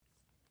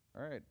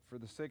All right, for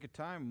the sake of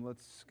time,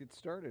 let's get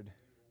started.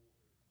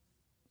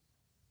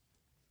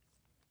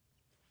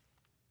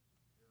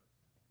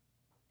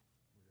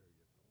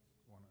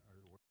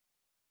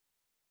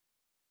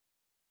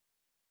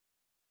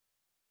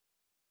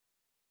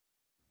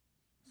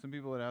 Some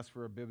people had asked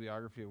for a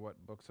bibliography of what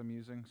books I'm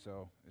using,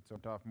 so it's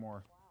off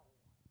more.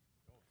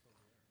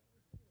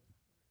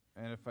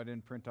 And if I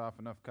didn't print off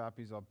enough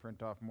copies, I'll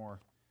print off more.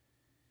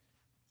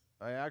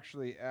 I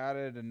actually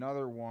added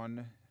another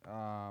one.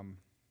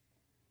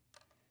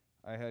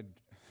 I had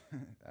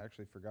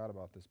actually forgot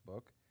about this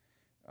book.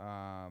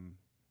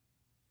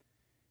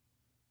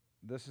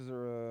 This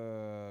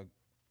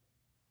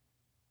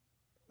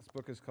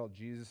book is called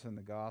Jesus and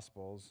the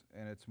Gospels,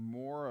 and it's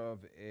more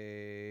of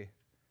a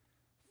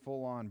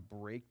full-on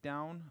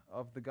breakdown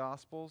of the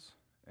Gospels.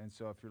 And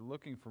so if you're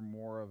looking for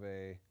more of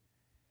a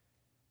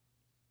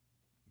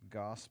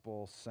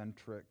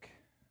gospel-centric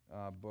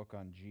book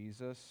on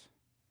Jesus,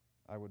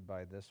 I would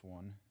buy this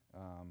one.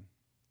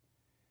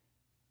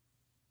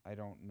 I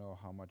don't know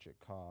how much it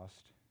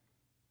cost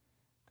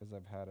because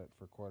I've had it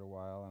for quite a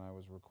while and I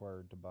was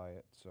required to buy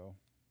it, so I'm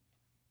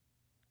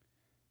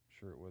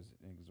sure it was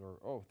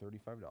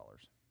 $35.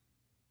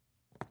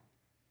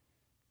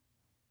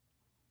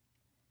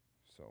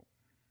 So,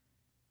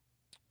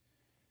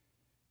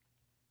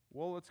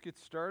 well, let's get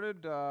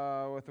started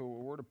with a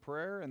word of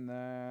prayer, and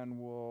then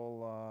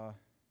we'll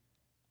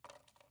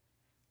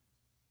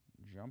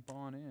jump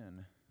on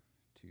in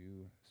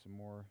to some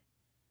more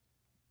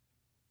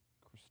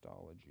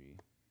Christology.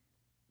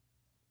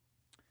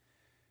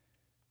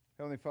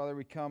 Heavenly Father,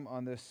 we come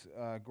on this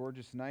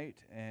gorgeous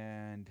night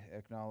and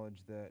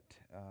acknowledge that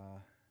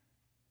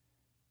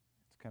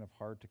it's kind of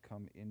hard to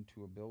come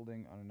into a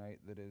building on a night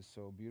that is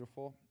so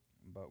beautiful,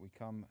 but we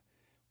come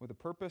with a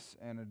purpose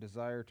and a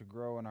desire to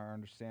grow in our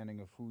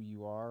understanding of who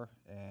you are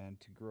and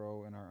to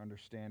grow in our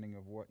understanding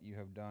of what you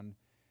have done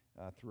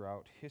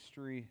throughout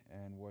history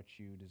and what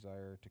you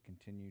desire to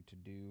continue to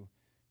do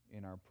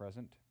in our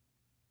present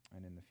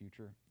and in the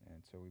future.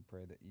 And so we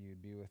pray that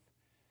you'd be with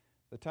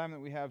the time that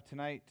we have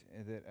tonight,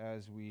 that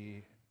as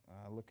we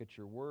look at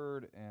your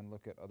word and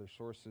look at other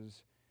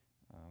sources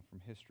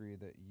from history,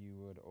 that you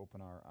would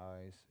open our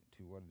eyes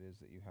to what it is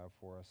that you have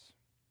for us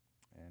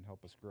and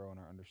help us grow in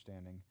our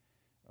understanding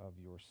of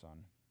your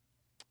Son.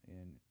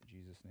 In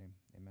Jesus' name,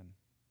 amen.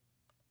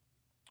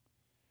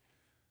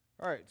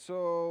 All right,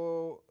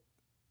 so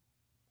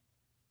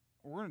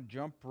we're going to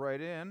jump right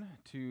in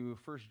to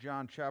 1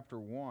 John chapter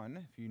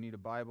 1. If you need a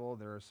Bible,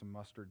 there are some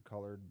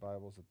mustard-colored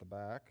Bibles at the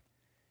back.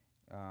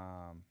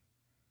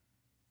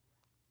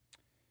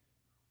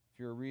 If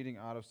you're reading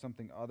out of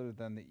something other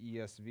than the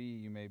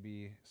ESV, you may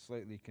be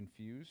slightly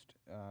confused.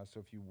 So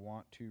if you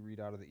want to read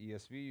out of the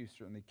ESV, you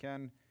certainly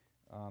can.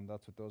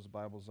 That's what those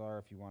Bibles are.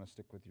 If you want to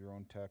stick with your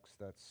own text,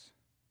 that's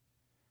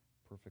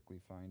perfectly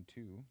fine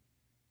too.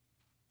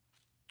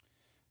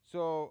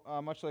 So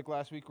much like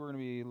last week, we're going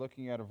to be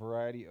looking at a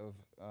variety of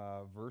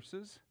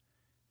verses.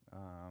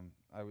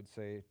 I would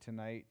say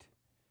tonight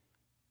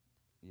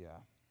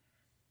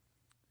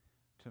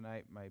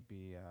might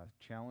be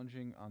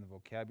challenging on the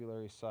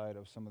vocabulary side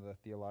of some of the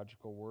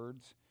theological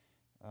words,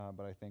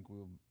 but I think we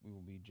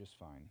will be just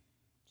fine.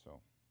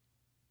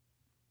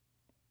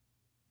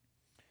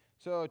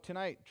 So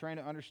tonight, trying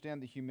to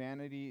understand the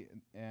humanity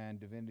and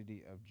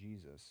divinity of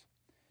Jesus.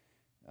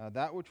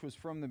 That which was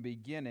from the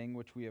beginning,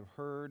 which we have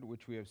heard,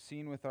 which we have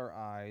seen with our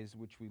eyes,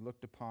 which we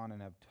looked upon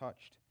and have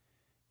touched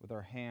with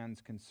our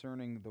hands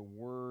concerning the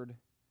word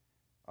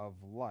of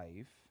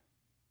life.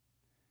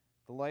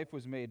 The life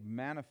was made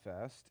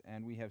manifest,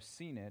 and we have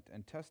seen it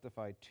and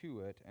testified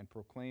to it and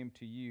proclaimed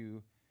to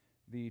you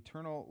the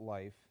eternal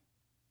life,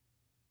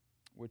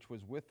 which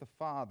was with the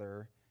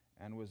Father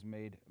and was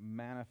made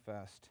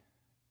manifest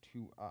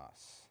to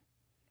us.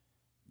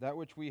 That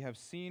which we have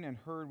seen and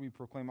heard we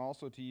proclaim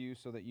also to you,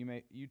 so that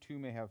you too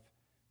may have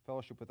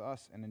fellowship with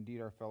us, and indeed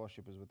our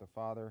fellowship is with the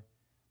Father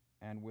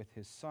and with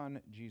his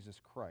Son, Jesus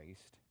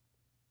Christ.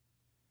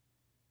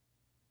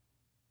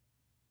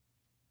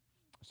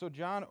 So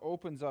John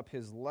opens up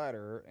his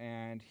letter,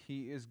 and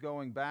he is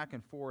going back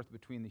and forth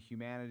between the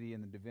humanity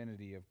and the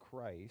divinity of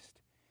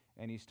Christ,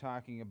 and he's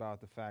talking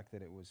about the fact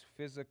that he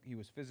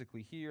was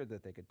physically here,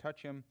 that they could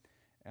touch him,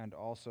 and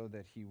also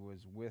that he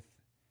was with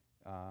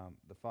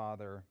the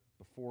Father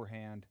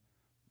beforehand,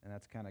 and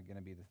that's kind of going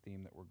to be the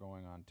theme that we're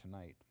going on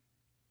tonight.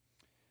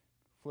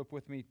 Flip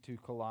with me to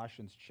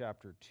Colossians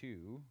chapter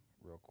 2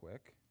 real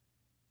quick,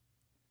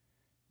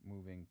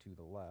 moving to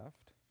the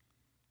left.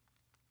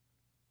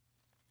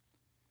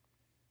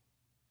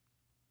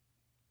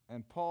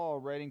 And Paul,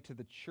 writing to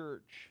the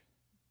church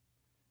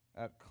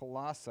at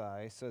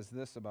Colossae, says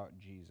this about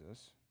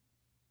Jesus.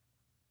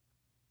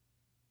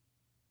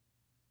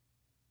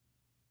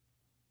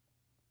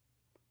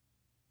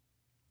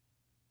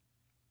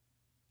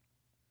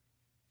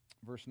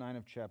 Verse 9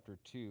 of chapter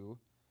 2.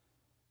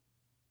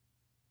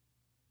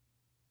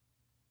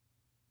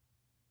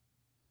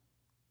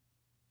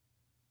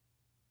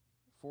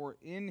 For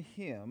in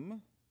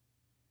him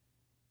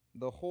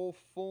the whole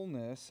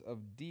fullness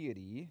of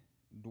deity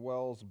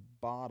dwells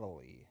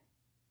bodily.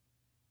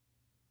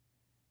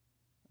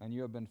 And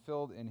you have been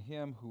filled in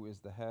him who is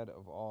the head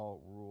of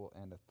all rule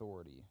and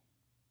authority.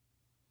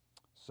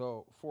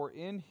 So, for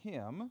in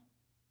him,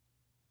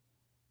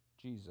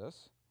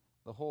 Jesus,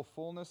 the whole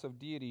fullness of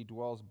deity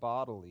dwells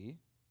bodily,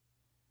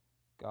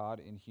 God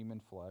in human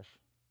flesh,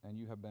 and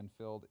you have been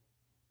filled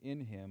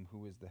in him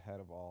who is the head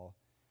of all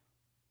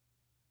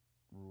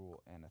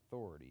rule and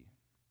authority.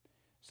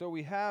 So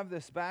we have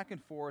this back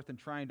and forth in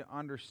trying to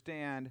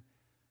understand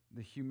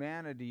the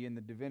humanity and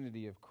the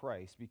divinity of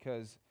Christ,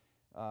 because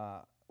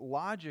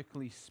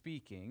logically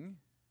speaking,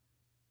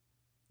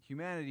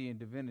 humanity and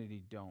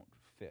divinity don't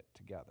fit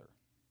together.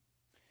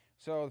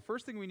 So the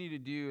first thing we need to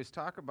do is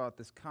talk about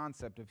this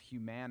concept of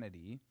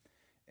humanity,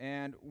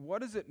 and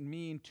what does it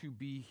mean to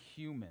be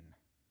human?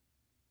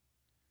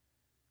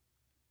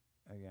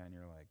 Again,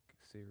 you're like,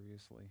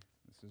 seriously?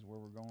 This is where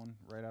we're going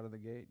right out of the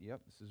gate?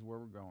 Yep, this is where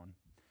we're going.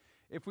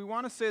 If we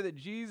want to say that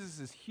Jesus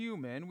is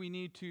human, we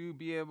need to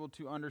be able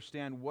to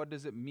understand what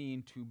does it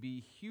mean to be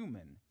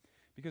human.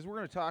 Because we're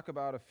going to talk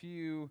about a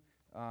few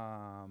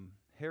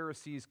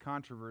heresies,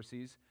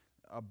 controversies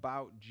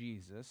about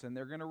Jesus, and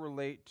they're going to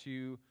relate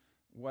to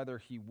whether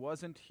he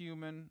wasn't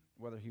human,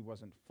 whether he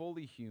wasn't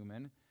fully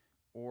human,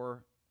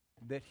 or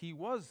that he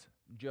was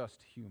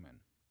just human.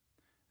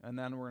 And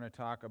then we're going to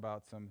talk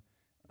about some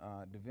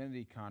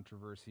divinity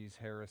controversies,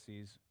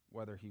 heresies,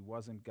 whether he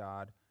wasn't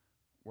God,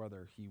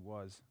 whether he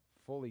was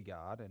fully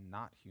God and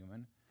not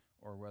human,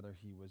 or whether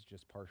he was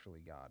just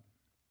partially God.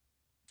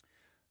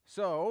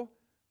 So,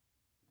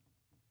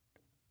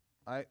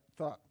 I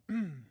thought,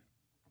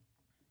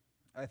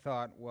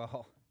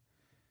 well,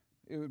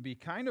 it would be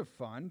kind of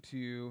fun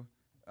to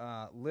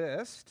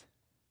list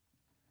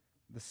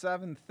the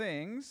 7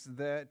 things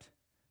that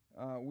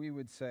we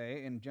would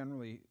say, in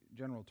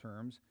general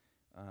terms,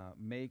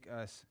 make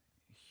us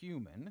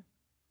human.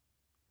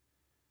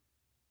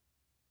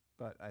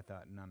 But I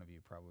thought none of you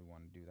probably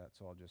want to do that,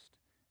 so I'll just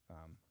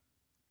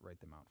write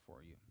them out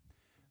for you.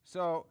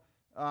 So,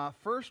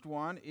 first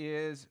one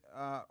is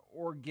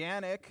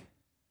organic,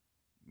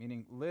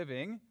 meaning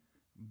living,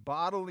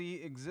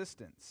 bodily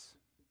existence.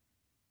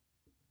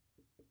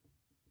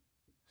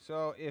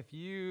 So if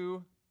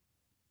you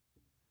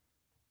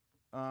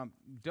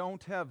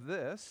don't have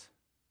this,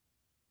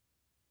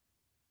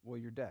 well,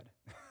 you're dead,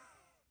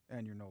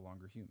 and you're no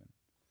longer human.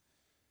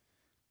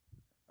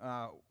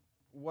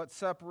 What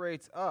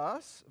separates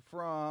us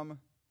from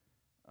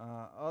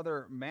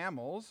other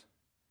mammals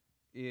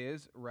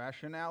is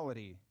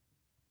rationality.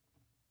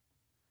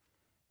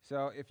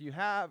 So if you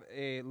have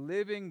a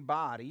living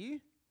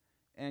body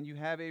and you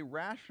have a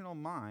rational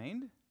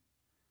mind,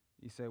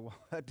 you say, well,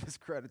 that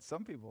discredits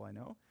some people I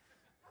know.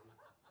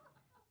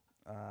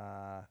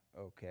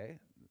 Okay,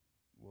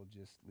 we'll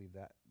just leave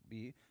that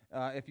be.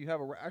 If you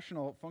have a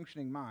rational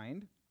functioning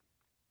mind,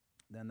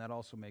 then that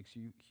also makes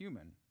you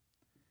human.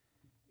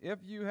 If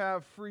you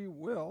have free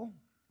will,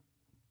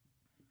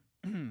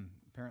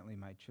 apparently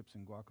my chips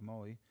and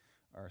guacamole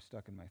are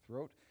stuck in my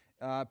throat.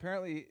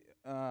 Apparently,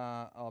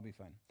 I'll be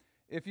fine.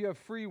 If you have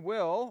free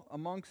will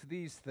amongst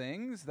these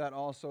things, that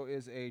also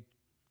is a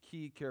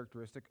key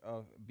characteristic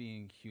of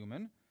being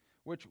human.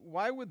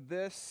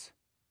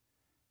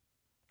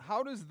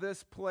 How does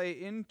this play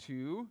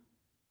into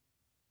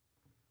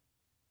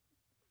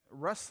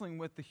wrestling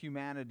with the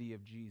humanity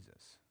of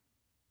Jesus?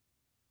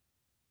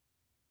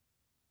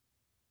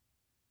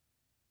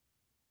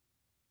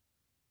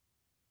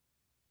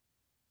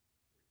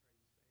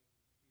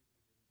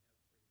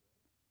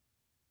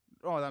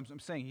 Oh, I'm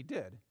saying he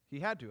did.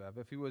 He had to have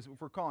if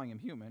we're calling him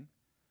human.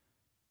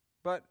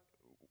 But,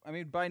 I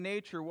mean, by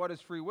nature, what is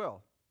free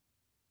will?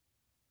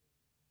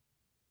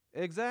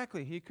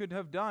 Exactly. He could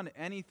have done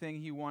anything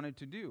he wanted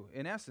to do.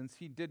 In essence,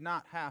 he did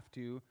not have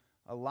to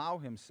allow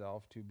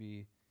himself to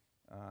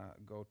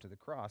go to the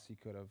cross. He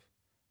could have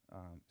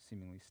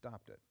seemingly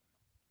stopped it.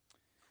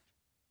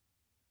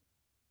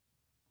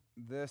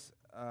 This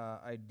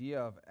idea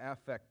of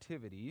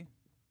affectivity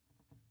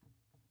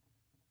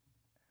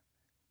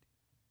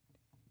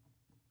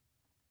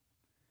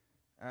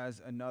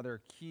as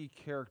another key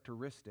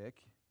characteristic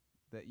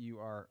that you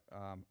are,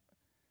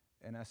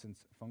 in essence,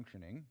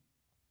 functioning.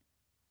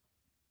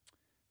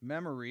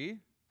 Memory.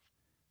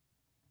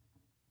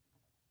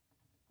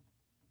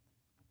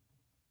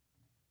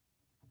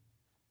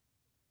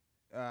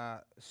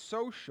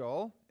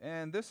 Social,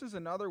 and this is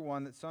another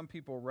one that some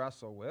people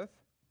wrestle with,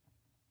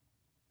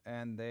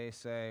 and they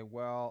say,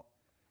 well,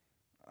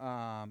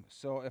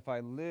 so if I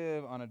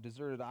live on a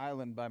deserted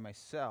island by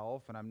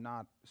myself and I'm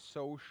not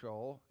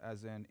social,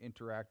 as in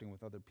interacting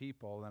with other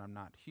people, then I'm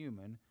not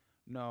human.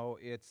 No,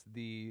 it's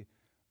the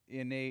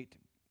innate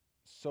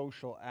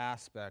social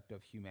aspect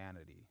of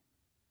humanity.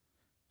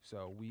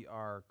 So we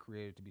are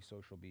created to be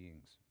social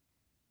beings.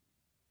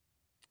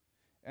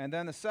 And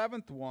then the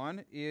 7th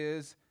one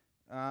is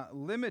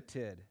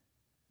limited.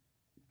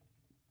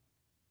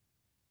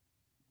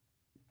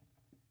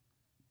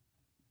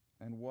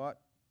 And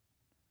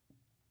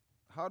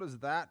how does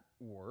that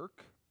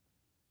work?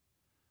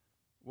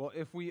 Well,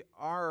 if we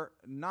are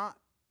not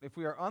if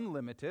we are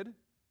unlimited,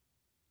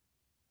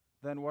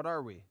 then what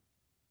are we?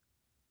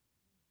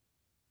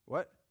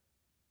 What?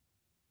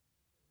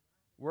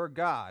 We're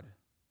God.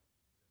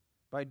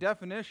 By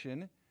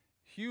definition,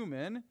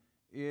 human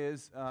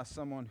is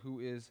someone who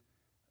is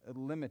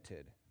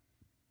limited.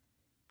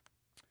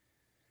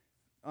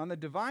 On the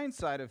divine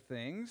side of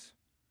things,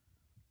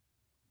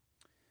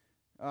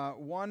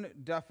 one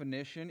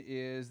definition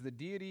is the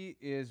deity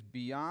is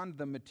beyond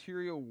the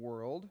material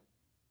world.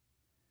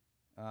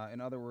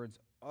 In other words,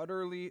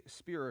 utterly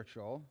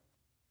spiritual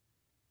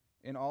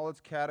in all its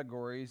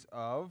categories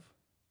of,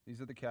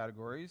 these are the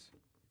categories,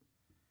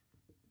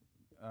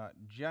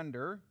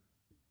 gender,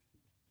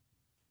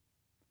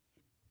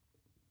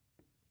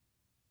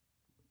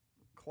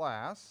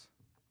 class,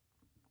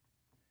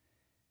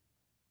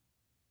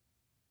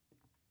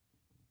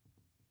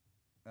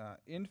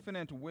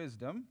 infinite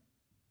wisdom,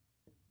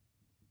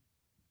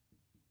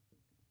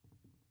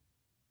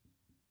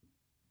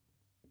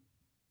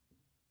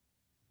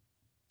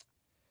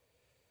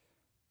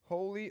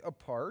 wholly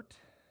apart,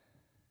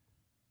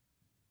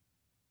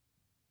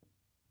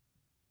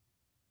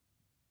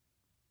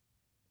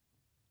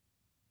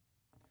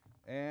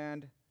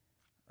 and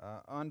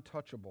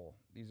untouchable.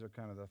 These are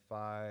kind of the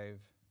 5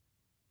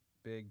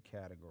 big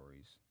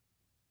categories.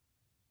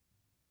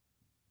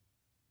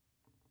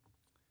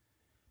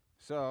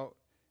 So,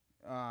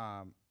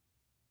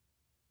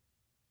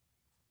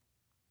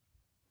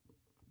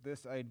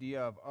 this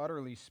idea of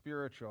utterly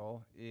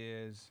spiritual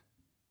is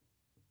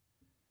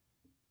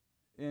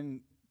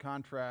in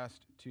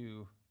contrast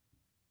to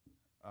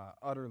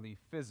utterly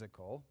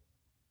physical,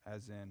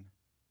 as in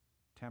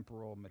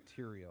temporal,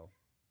 material.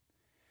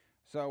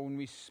 So when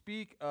we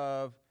speak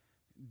of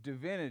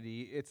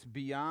divinity, it's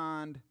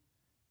beyond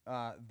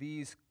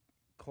these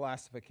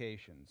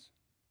classifications.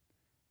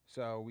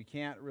 So we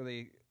can't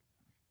really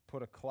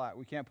put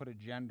we can't put a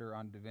gender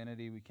on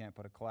divinity. We can't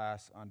put a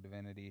class on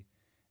divinity.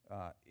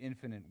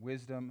 Infinite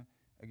wisdom,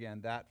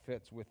 again, that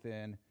fits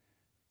within,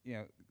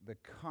 the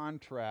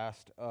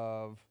contrast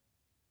of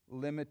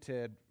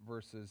limited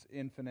versus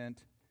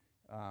infinite,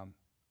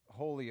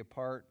 wholly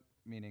apart,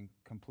 meaning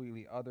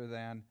completely other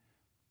than,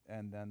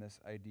 and then this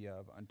idea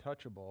of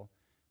untouchable,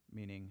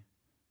 meaning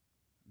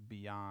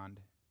beyond,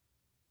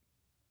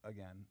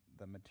 again,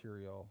 the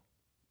material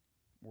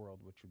world,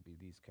 which would be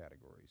these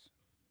categories.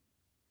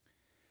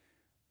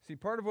 See,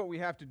 part of what we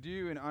have to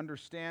do in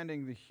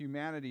understanding the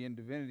humanity and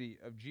divinity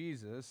of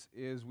Jesus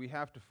is we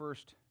have to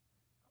first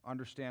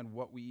understand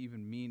what we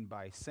even mean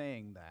by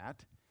saying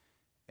that.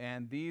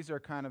 And these are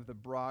kind of the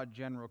broad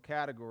general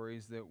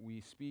categories that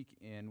we speak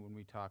in when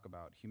we talk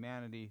about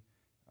humanity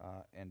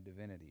and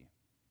divinity.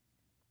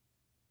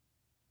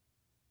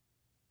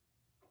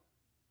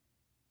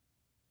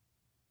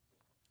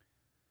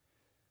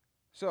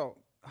 So,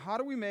 how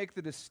do we make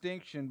the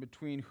distinction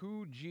between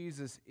who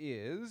Jesus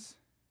is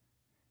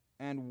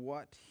and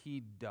what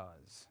he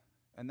does?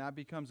 And that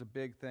becomes a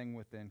big thing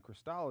within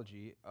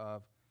Christology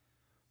of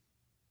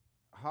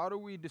how do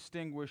we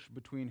distinguish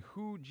between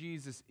who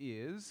Jesus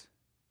is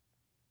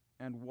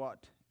and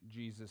what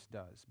Jesus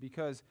does?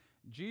 Because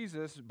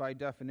Jesus, by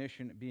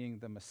definition, being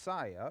the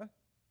Messiah,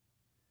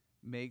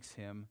 makes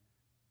him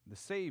the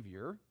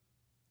Savior.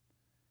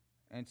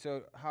 And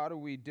so how do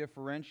we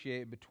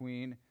differentiate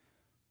between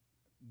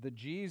the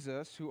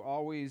Jesus who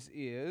always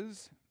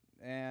is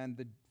and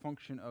the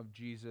function of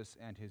Jesus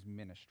and his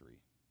ministry?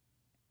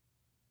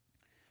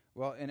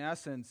 Well, in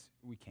essence,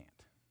 we can't.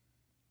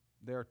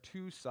 There are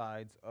two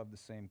sides of the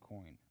same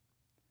coin.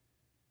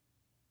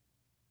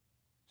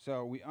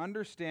 So we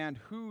understand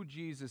who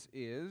Jesus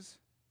is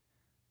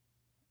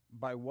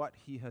by what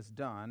he has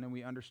done, and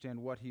we understand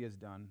what he has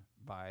done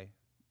by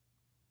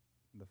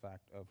the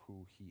fact of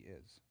who he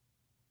is.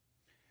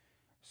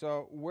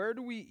 So where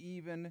do we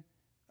even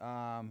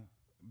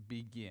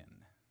begin?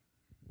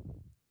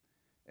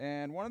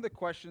 And one of the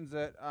questions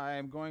that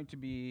I'm going to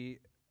be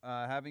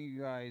having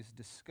you guys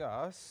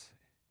discuss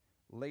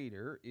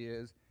later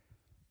is,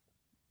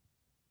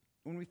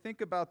 when we think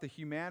about the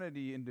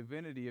humanity and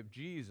divinity of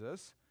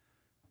Jesus,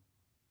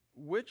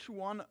 which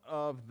one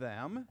of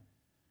them,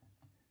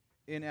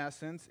 in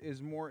essence,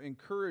 is more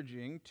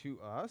encouraging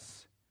to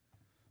us,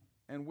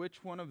 and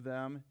which one of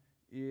them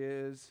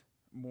is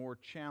more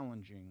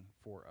challenging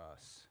for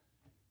us?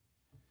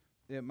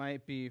 It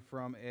might be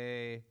from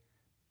a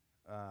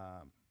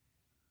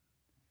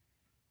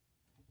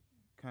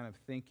kind of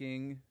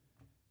thinking,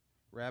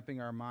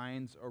 wrapping our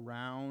minds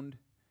around,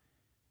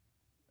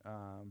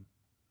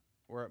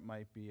 or it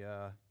might be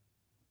a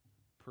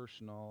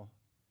personal,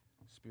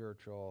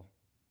 spiritual,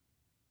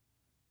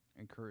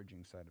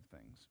 encouraging side of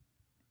things.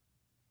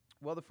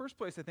 Well, the first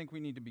place I think we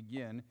need to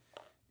begin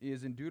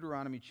is in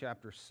Deuteronomy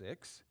chapter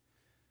 6.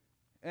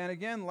 And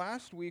again,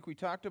 last week we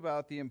talked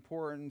about the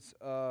importance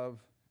of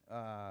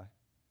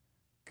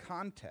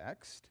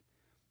context,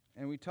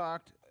 and we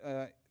talked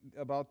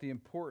about the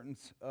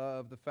importance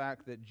of the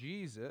fact that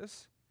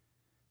Jesus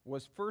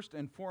was first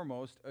and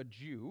foremost a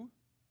Jew.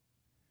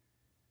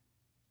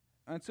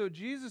 And so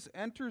Jesus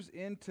enters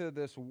into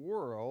this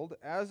world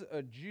as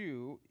a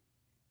Jew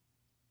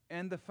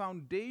And the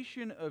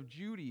foundation of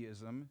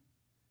Judaism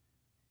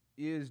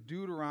is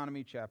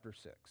Deuteronomy chapter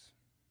 6.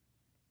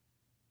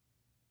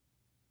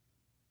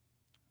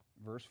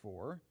 Verse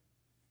 4,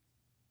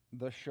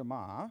 the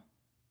Shema.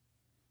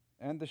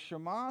 And the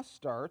Shema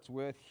starts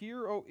with,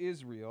 "Hear, O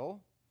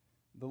Israel,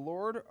 the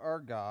Lord our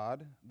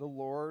God, the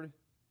Lord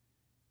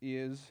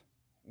is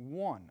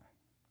one."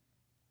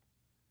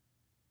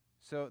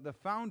 So the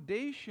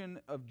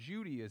foundation of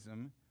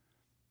Judaism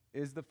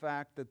is the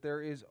fact that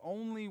there is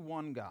only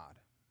one God.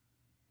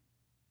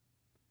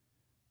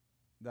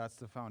 That's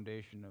the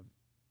foundation of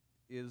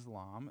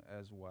Islam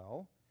as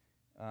well,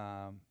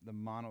 the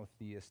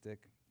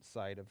monotheistic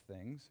side of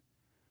things.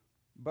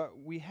 But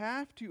we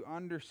have to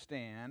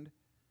understand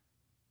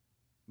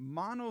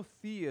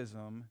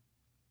monotheism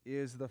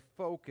is the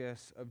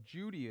focus of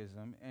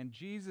Judaism, and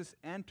Jesus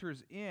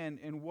enters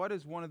in what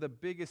is one of the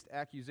biggest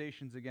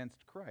accusations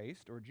against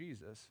Christ, or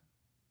Jesus.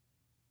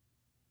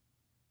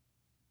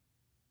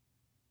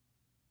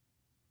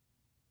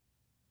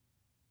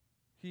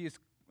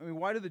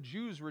 Why do the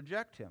Jews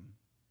reject him?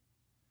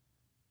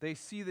 They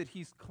see that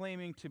he's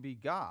claiming to be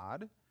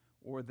God,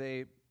 or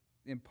they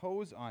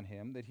impose on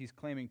him that he's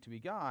claiming to be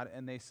God,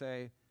 and they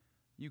say,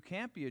 "You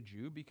can't be a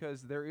Jew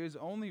because there is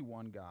only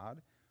one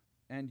God,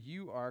 and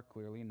you are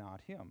clearly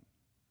not him."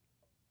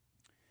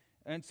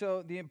 And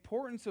so the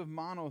importance of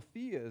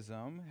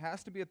monotheism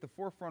has to be at the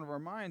forefront of our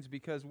minds,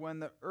 because when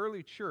the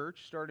early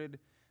church started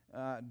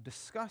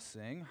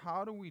discussing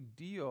how do we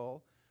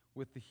deal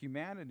with the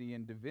humanity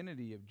and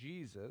divinity of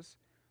Jesus,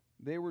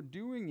 they were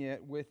doing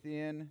it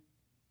within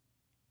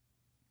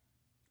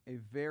a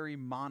very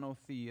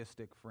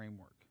monotheistic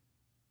framework.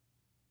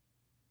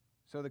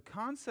 So the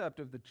concept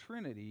of the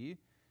Trinity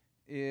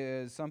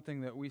is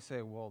something that we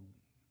say, well,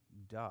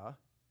 duh.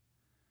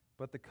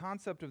 But the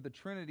concept of the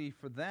Trinity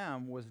for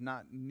them was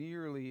not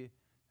nearly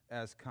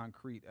as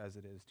concrete as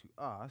it is to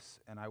us,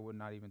 and I would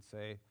not even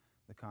say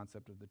the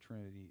concept of the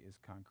Trinity is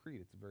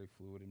concrete. It's very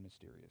fluid and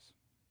mysterious.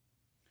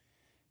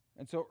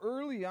 And so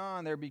early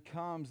on, there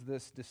becomes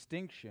this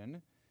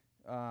distinction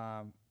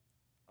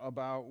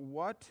about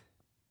what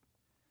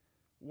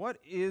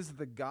is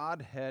the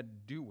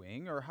Godhead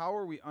doing, or how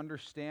are we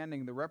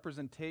understanding the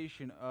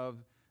representation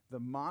of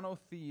the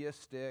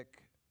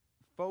monotheistic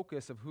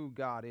focus of who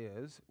God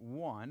is,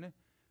 one,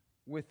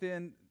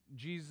 within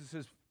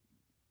Jesus'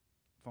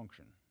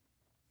 function.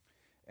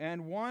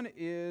 And one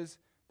is,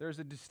 there's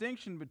a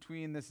distinction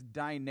between this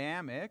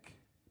dynamic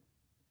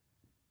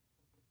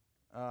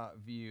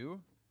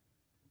view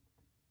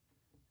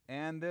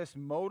and this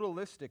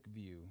modalistic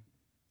view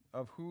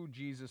of who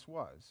Jesus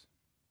was.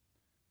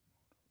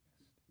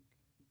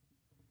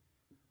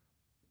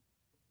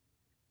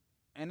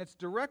 And it's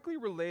directly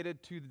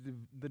related to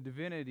the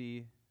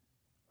divinity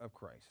of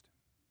Christ,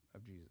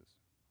 of Jesus.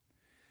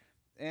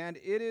 And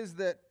it is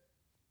that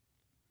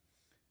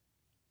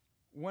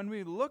when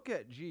we look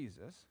at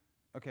Jesus,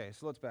 okay,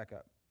 so let's back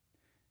up.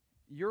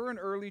 You're an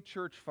early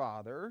church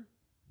father.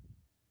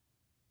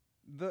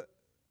 The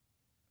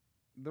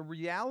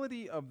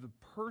reality of the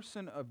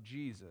person of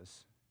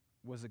Jesus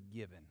was a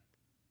given.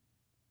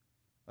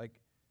 Like,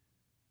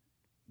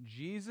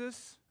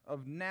 Jesus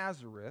of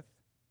Nazareth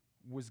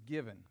was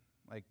given.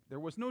 Like, there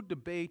was no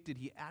debate. Did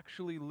he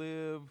actually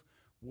live?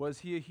 Was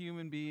he a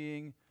human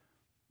being?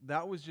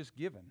 That was just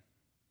given.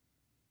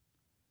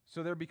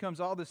 So there becomes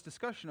all this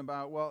discussion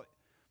about, well,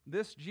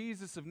 this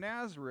Jesus of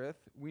Nazareth,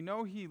 we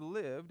know he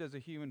lived as a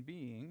human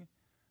being,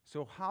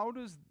 so how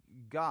does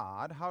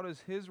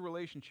his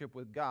relationship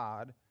with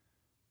God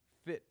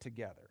fit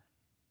together?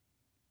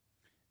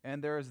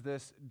 And there's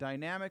this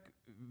dynamic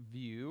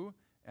view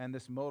and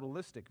this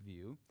modalistic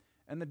view.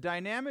 And the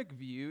dynamic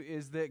view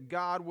is that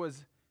God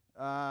was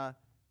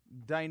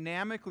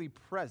dynamically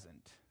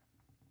present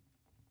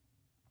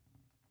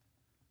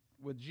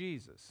with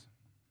Jesus.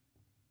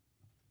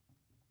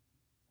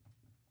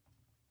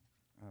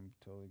 I'm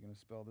totally going to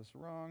spell this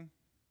wrong.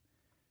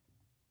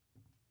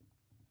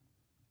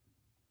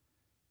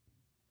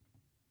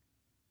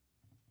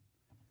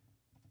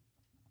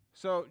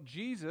 So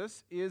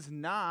Jesus is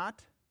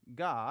not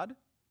God,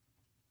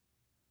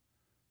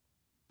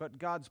 but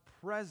God's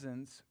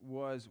presence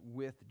was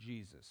with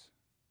Jesus.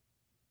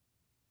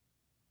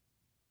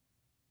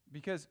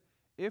 Because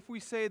if we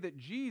say that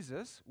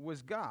Jesus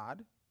was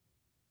God,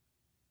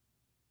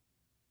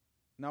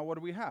 now what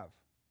do we have?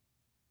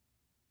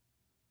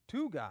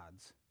 Two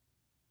gods.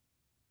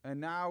 And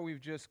now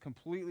we've just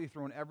completely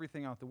thrown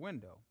everything out the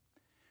window.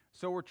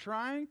 So we're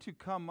trying to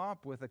come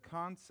up with a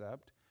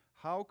concept.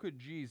 How could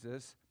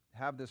Jesus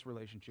have this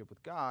relationship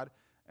with God?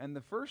 And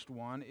the first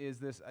one is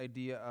this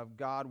idea of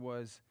God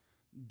was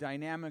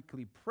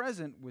dynamically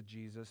present with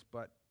Jesus,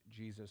 but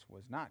Jesus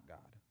was not God.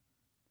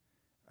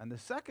 And the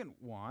second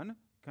one,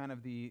 kind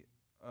of the,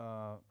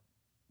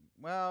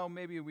 well,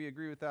 maybe we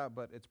agree with that,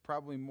 but it's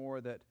probably more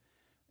that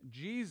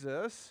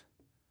Jesus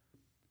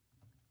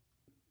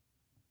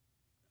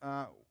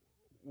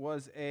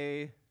was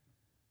a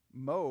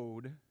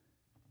mode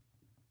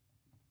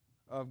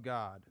of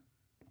God.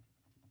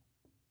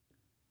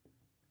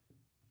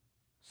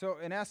 So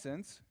in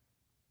essence,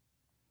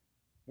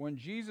 when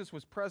Jesus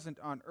was present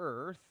on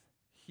earth,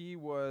 he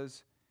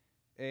was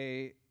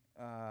a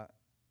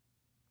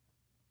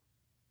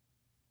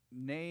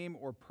name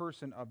or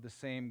person of the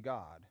same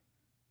God.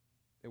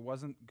 It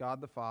wasn't God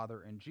the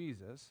Father and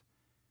Jesus.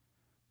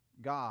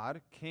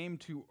 God came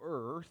to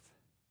earth,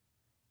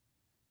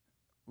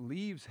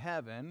 leaves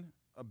heaven,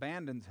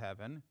 abandons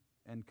heaven,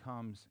 and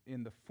comes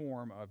in the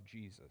form of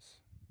Jesus.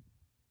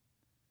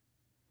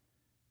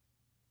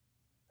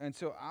 And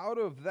so out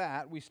of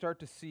that, we start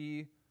to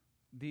see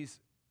these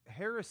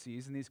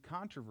heresies and these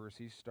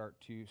controversies start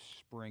to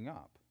spring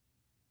up.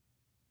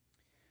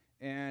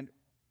 And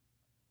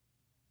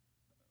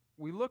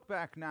we look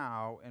back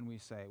now and we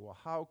say, well,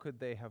 how could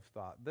they have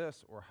thought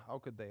this, or how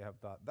could they have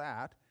thought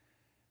that?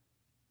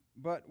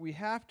 But we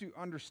have to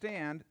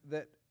understand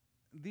that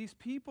these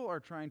people are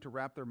trying to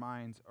wrap their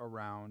minds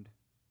around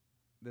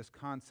this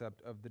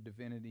concept of the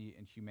divinity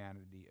and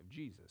humanity of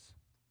Jesus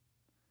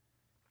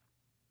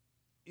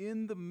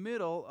in the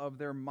middle of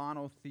their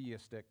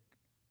monotheistic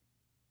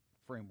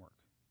framework.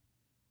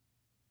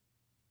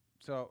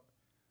 So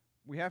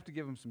we have to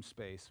give them some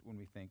space when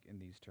we think in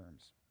these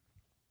terms.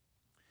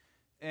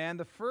 And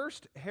the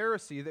first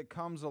heresy that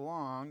comes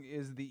along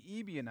is the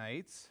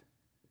Ebionites.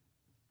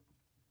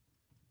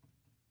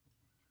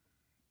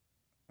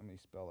 Let me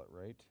spell it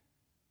right.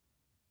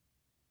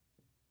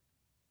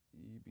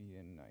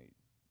 Ebionite.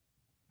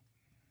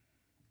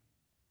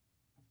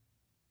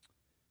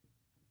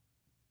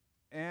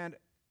 And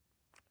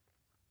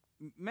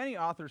many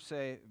authors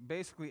say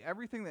basically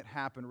everything that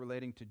happened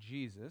relating to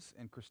Jesus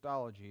and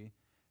Christology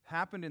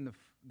happened in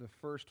the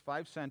first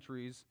 5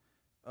 centuries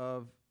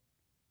of,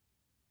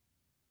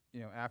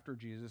 after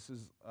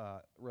Jesus'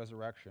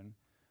 resurrection.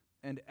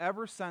 And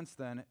ever since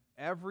then,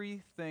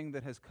 everything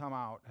that has come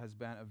out has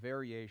been a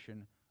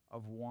variation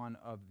of one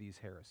of these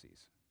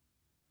heresies.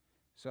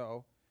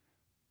 So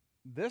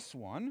this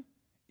one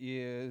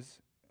is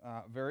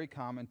very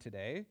common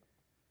today,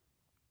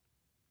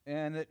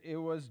 and that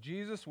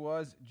Jesus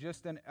was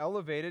just an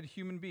elevated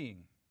human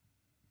being.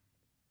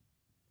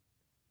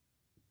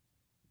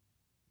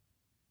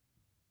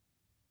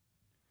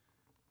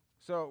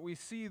 So we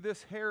see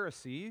this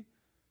heresy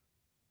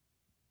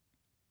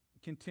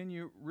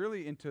continue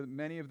really into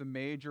many of the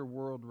major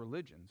world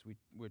religions,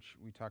 which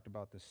we talked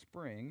about this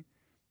spring,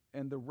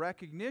 and the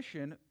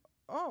recognition,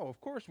 of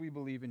course we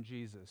believe in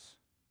Jesus.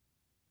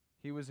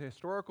 He was a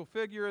historical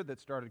figure that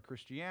started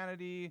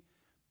Christianity,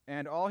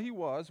 and all he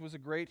was a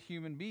great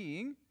human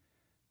being,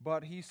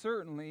 but he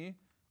certainly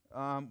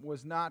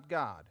was not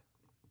God.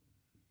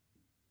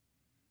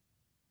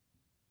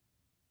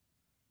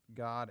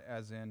 God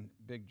as in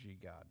big G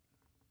God.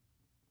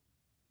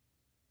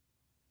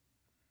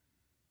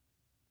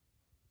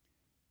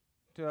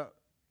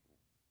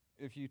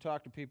 If you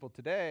talk to people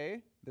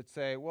today that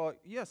say, well,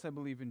 yes, I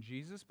believe in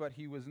Jesus, but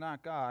he was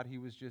not God, he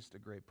was just a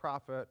great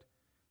prophet,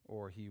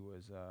 or he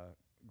was a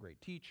great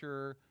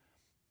teacher,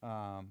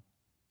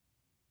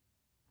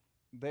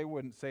 they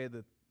wouldn't say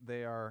that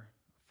they are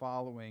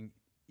following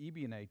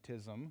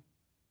Ebionitism,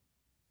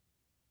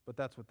 but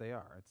that's what they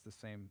are. It's the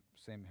same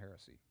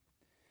heresy.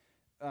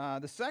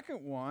 The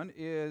second one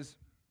is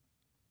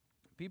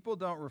people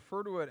don't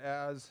refer to it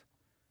as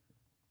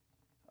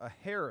a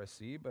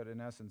heresy, but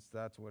in essence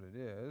that's what it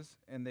is,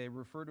 and they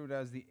refer to it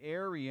as the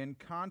Arian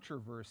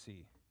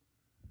controversy.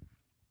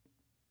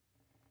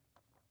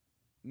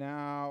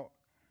 Now,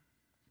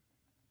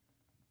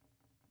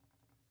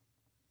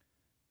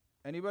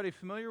 anybody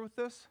familiar with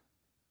this?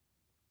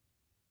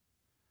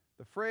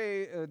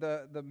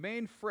 The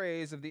main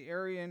phrase of the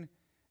Arian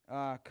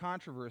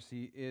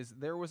controversy is,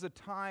 there was a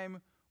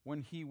time when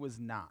he was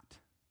not.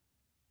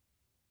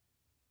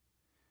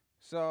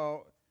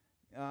 So,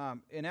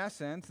 in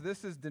essence,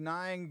 this is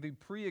denying the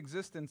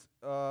pre-existence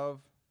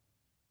of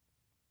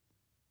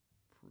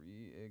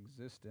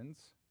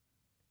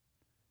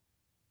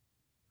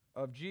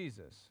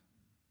Jesus.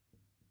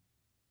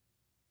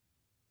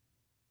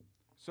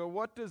 So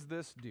what does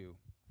this do?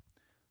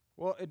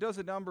 Well, it does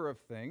a number of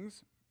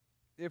things.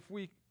 If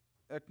we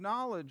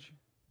acknowledge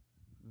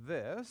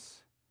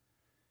this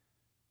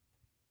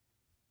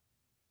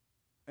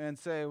and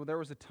say, well, there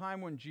was a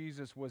time when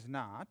Jesus was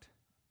not,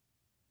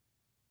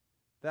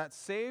 that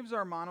saves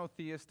our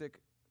monotheistic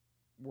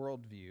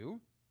worldview,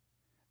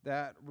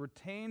 that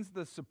retains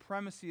the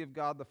supremacy of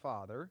God the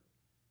Father,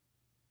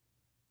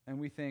 and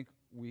we think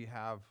we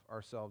have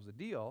ourselves a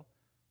deal.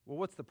 Well,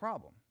 what's the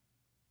problem?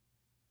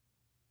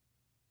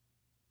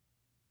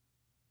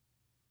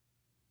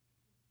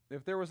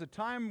 If there was a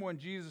time when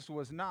Jesus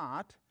was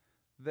not,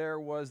 there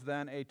was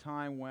then a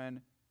time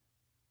when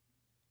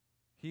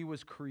he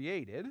was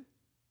created.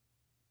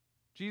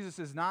 Jesus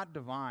is not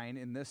divine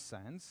in this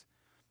sense,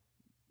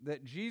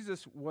 that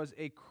Jesus was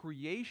a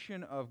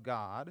creation of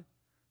God,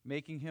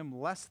 making him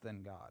less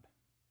than God.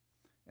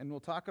 And we'll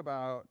talk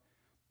about,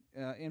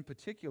 in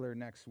particular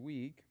next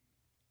week,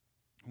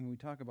 when we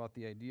talk about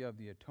the idea of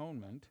the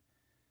atonement,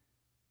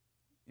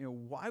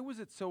 why was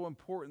it so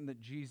important that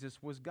Jesus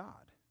was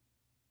God?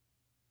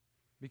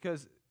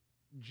 Because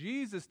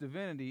Jesus'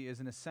 divinity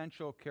is an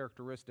essential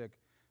characteristic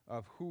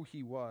of who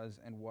he was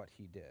and what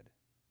he did.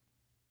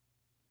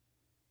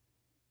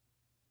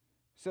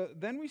 So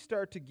then we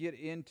start to get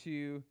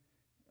into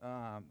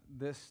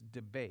this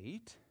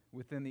debate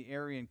within the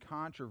Arian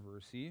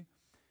controversy,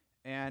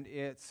 and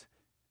it's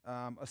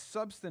a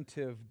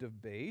substantive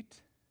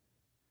debate.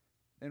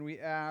 And we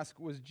ask,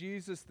 was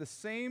Jesus the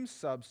same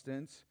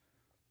substance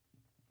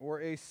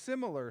or a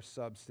similar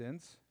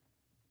substance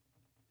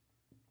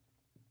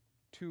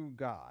to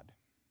God?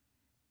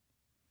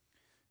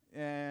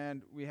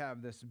 And we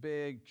have this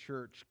big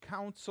church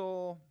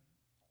council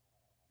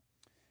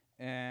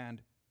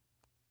and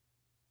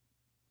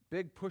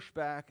big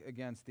pushback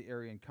against the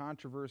Arian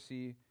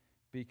controversy,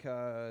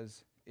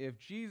 because if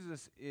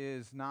Jesus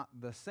is not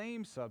the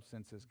same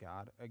substance as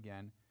God,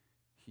 again,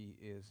 he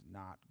is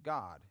not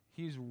God.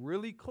 He's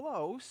really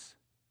close.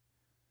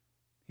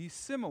 He's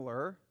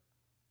similar,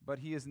 but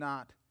he is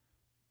not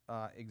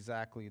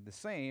exactly the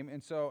same.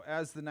 And so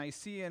as the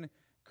Nicene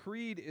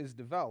Creed is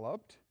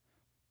developed,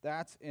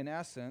 that's in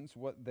essence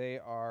what they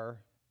are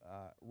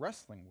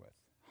wrestling with.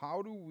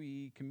 How do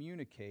we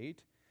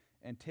communicate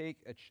and take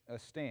a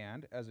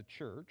stand as a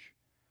church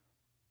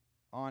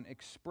on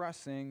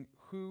expressing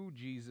who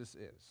Jesus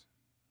is?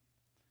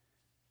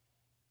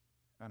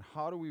 And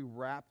how do we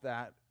wrap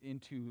that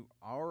into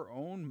our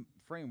own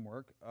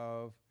framework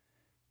of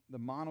the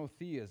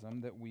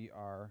monotheism that we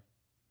are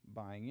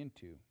buying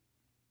into?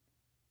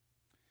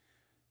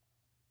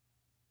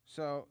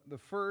 So the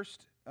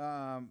first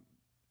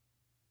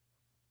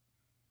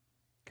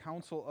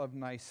Council of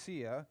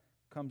Nicaea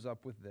comes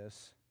up with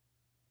this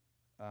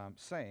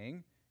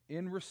saying,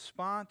 in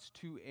response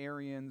to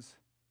Arians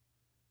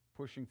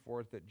pushing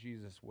forth that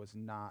Jesus was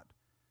not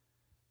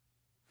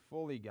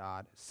fully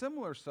God,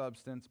 similar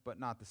substance but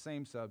not the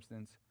same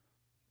substance,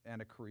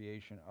 and a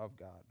creation of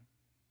God.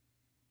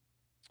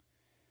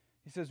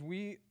 He says,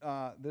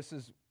 this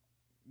is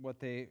what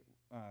they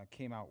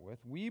came out with.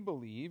 We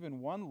believe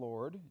in one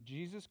Lord,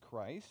 Jesus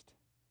Christ,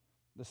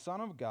 the Son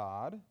of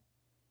God,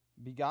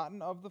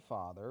 begotten of the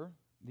Father,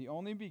 the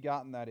only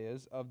begotten, that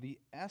is, of the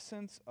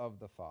essence of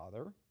the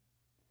Father,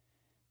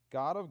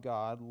 God of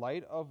God,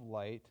 light of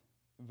light,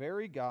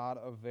 very God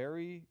of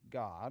very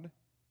God.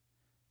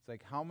 It's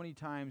like, how many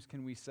times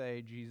can we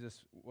say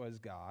Jesus was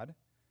God?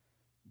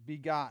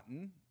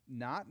 Begotten,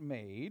 not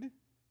made,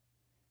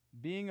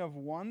 being of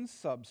one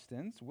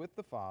substance with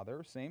the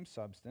Father, same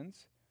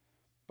substance,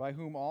 by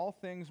whom all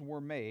things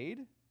were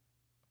made.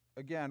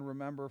 Again,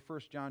 remember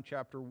 1 John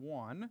chapter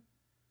 1,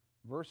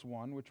 verse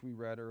 1, which we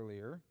read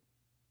earlier.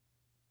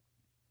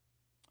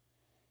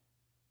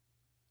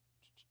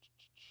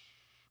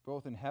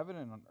 Both in heaven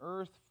and on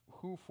earth,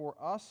 who for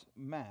us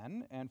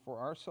men and for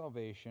our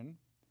salvation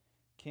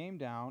came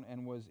down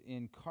and was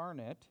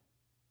incarnate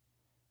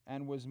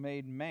and was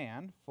made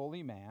man,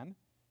 fully man.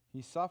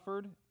 He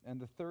suffered, and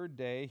the third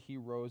day he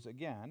rose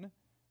again,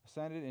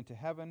 ascended into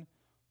heaven.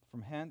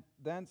 From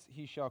thence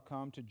he shall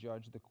come to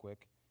judge the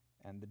quick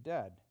and the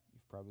dead.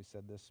 You've probably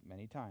said this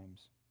many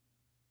times.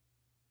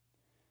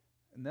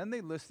 And then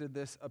they listed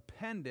this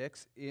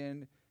appendix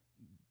in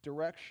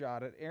direct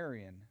shot at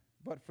Arian.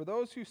 But for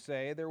those who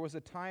say there was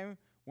a time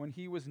when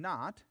he was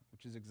not,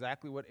 which is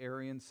exactly what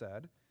Arian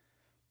said,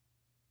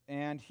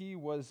 and he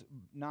was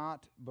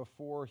not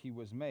before he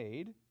was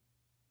made,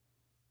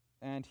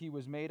 and he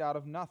was made out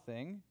of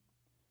nothing,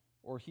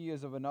 or he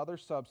is of another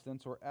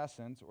substance or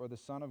essence, or the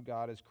Son of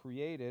God is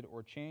created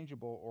or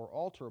changeable or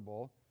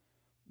alterable,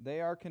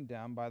 they are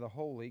condemned by the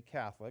Holy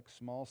Catholic,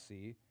 small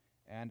c,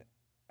 and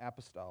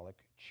Apostolic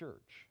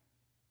Church.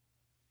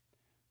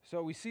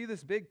 So we see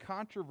this big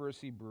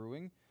controversy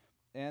brewing,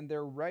 and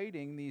they're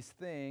writing these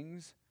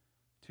things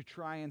to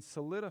try and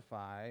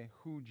solidify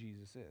who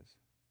Jesus is.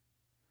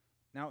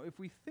 Now, if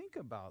we think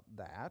about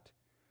that,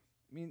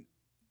 I mean,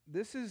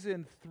 this is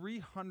in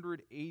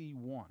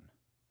 381.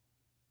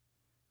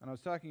 And I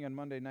was talking on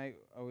Monday night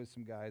with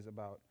some guys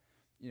about,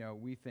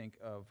 we think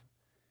of,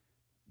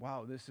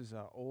 wow, this is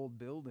an old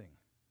building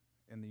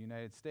in the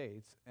United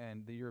States,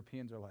 and the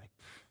Europeans are like,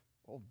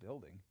 old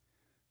building?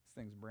 This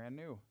thing's brand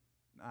new.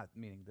 Not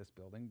meaning this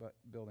building, but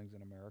buildings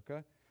in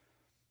America.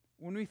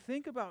 When we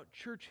think about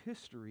church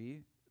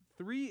history,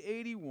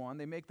 381,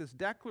 they make this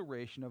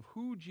declaration of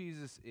who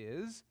Jesus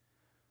is,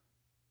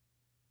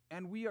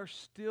 and we are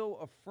still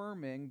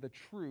affirming the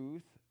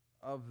truth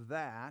of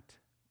that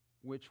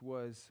which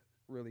was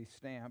really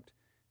stamped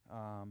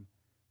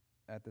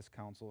at this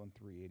council in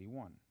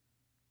 381.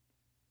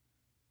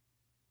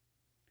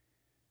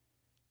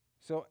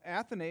 So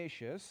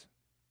Athanasius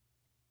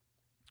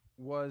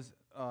was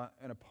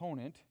an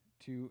opponent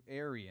to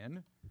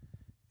Arian,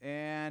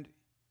 and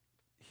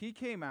he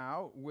came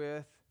out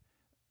with,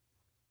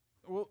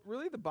 well,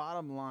 really the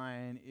bottom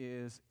line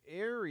is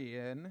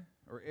Arian,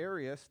 or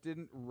Arius,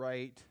 didn't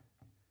write,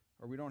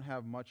 or we don't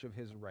have much of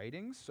his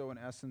writings, so in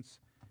essence,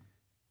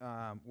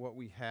 what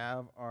we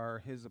have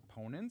are his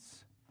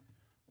opponents'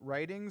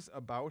 writings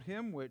about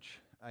him, which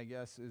I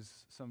guess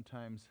is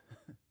sometimes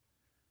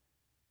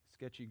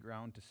sketchy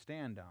ground to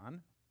stand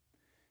on.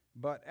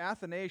 But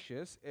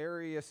Athanasius,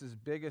 Arius'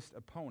 biggest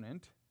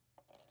opponent,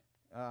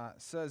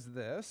 says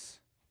this.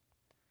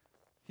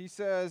 He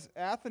says,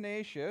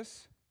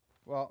 Athanasius,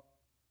 well,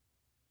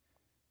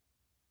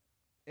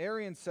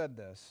 Arian said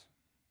this.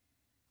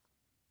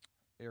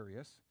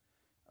 Arius.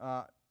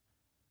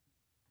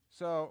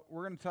 So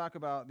we're going to talk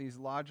about these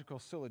logical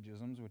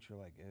syllogisms, which are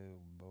like, oh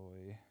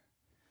boy.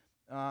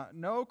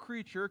 No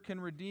creature can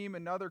redeem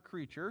another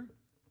creature.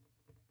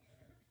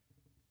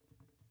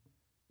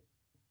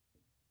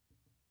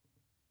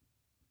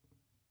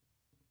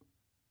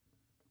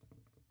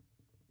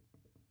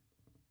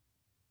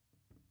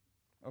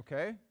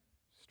 Okay,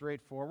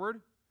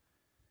 straightforward.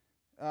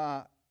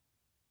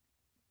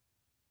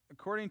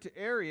 According to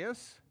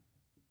Arius,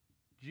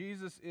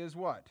 Jesus is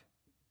what?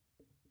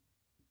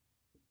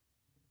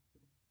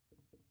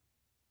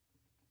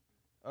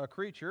 A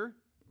creature.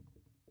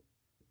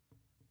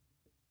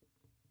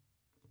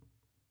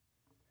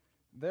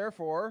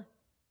 Therefore,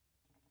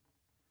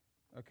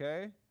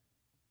 okay,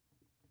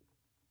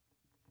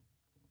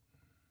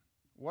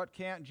 what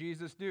can't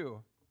Jesus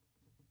do?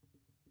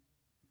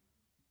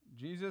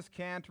 Jesus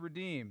can't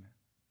redeem.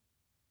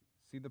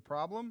 See the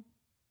problem?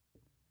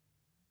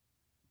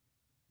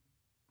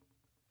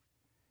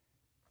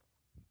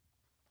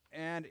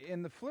 And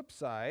in the flip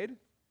side,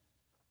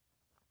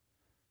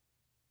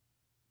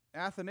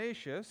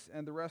 Athanasius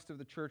and the rest of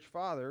the church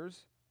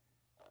fathers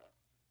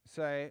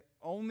say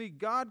only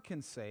God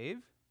can save.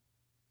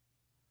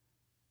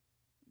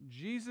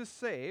 Jesus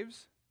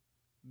saves.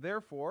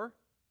 Therefore,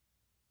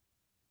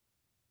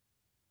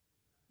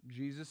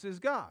 Jesus is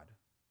God.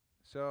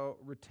 So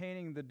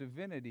retaining the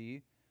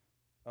divinity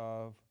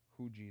of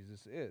who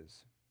Jesus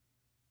is.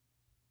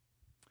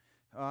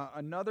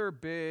 Another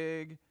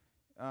big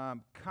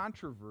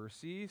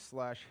controversy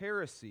 /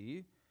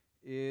 heresy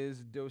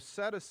is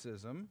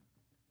Doceticism.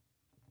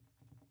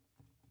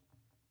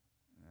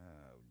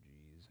 Oh,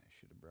 geez, I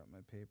should have brought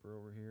my paper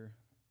over here.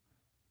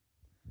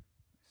 My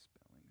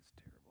spelling is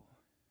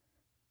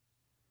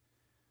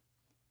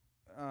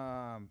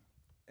terrible.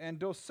 And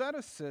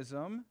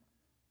Doceticism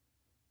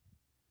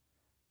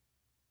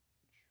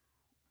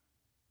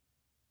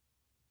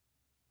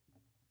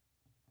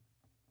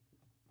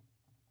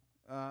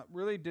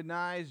really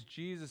denies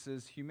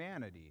Jesus'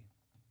 humanity.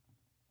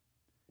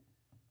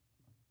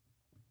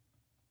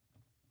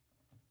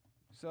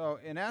 So,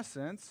 in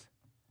essence,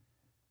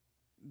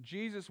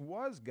 Jesus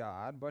was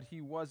God, but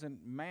he wasn't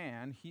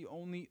man. He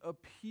only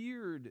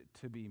appeared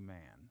to be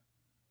man.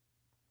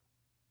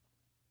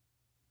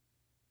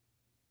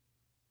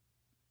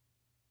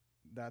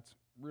 That's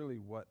really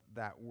what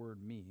that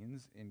word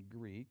means in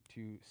Greek,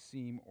 to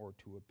seem or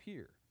to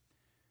appear.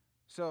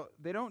 So,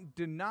 they don't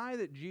deny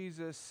that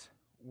Jesus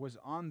was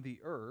on the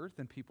earth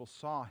and people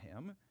saw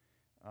him,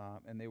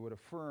 and they would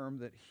affirm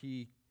that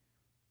he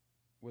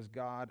was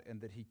God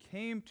and that he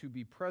came to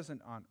be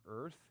present on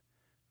earth,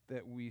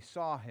 that we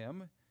saw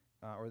him,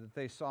 or that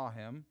they saw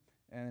him,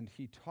 and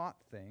he taught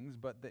things,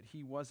 but that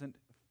he wasn't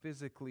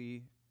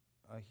physically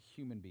a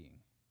human being.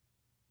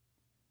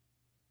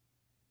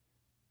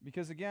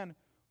 Because again,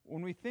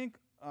 when we think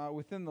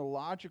within the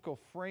logical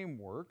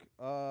framework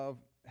of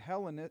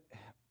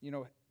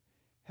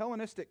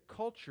Hellenistic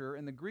culture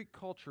and the Greek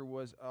culture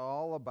was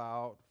all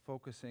about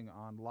focusing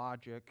on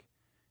logic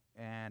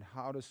and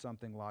how does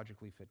something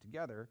logically fit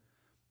together.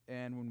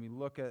 And when we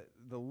look at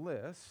the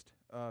list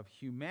of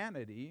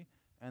humanity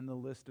and the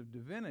list of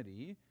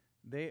divinity,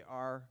 they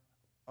are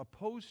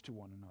opposed to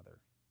one another.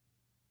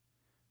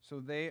 So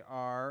they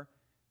are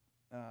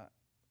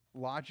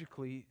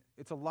logically,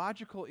 it's a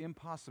logical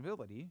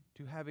impossibility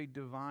to have a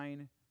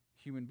divine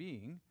human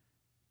being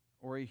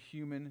or a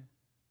human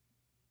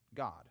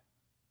God.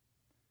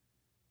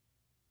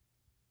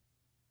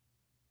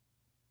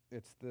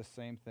 It's the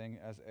same thing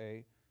as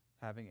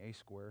having a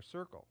square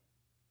circle.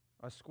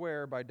 A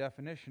square, by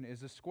definition,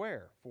 is a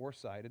square,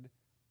 four-sided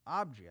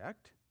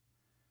object,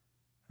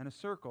 and a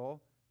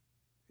circle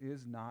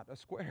is not a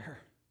square.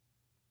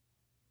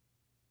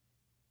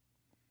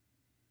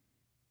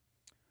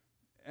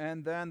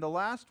 And then the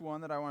last one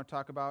that I want to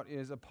talk about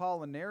is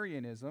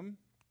Apollinarianism.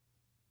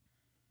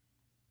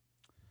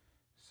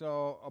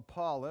 So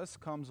Apollos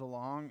comes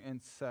along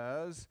and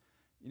says,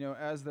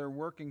 as they're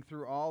working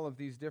through all of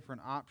these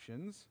different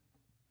options,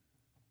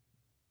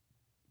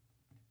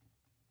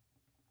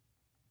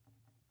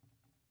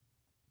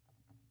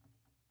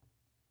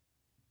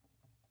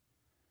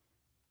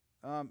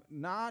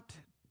 not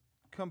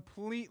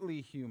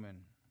completely human.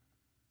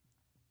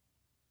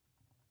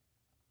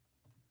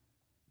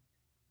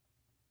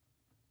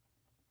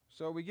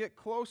 So we get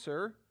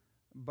closer,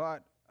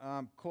 but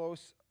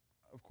close,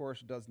 of course,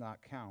 does not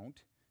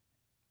count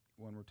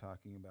when we're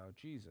talking about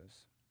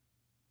Jesus.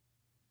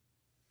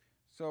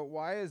 So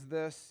why is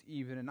this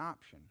even an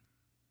option?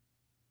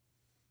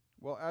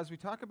 Well, as we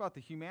talk about the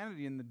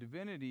humanity and the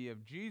divinity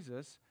of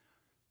Jesus,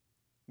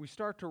 we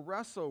start to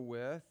wrestle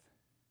with,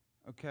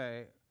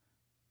 okay,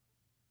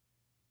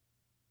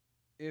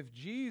 if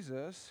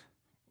Jesus,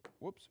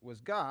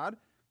 was God,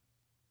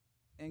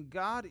 and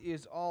God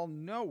is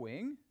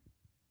all-knowing,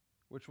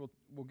 which we'll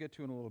get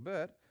to in a little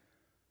bit,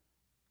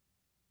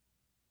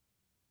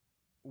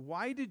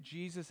 why did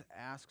Jesus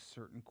ask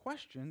certain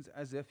questions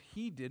as if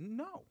he didn't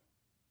know?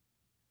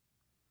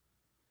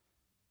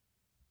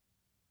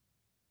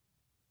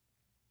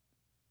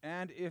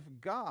 And if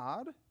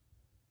God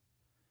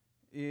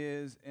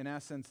is, in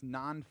essence,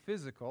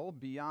 non-physical,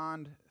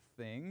 beyond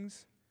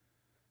things,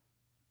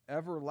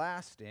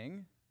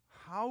 everlasting,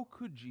 how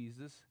could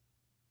Jesus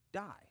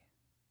die?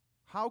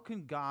 How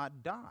can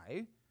God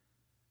die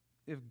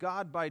if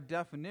God, by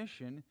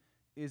definition,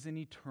 is an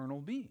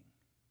eternal being?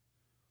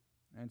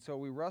 And so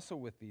we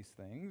wrestle with these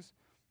things,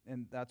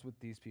 and that's what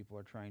these people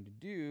are trying to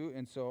do.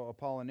 And so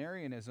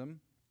Apollinarianism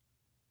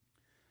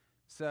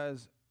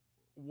says,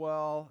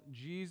 well,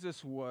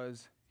 Jesus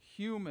was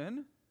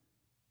human,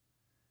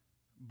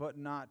 but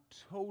not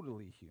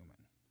totally human.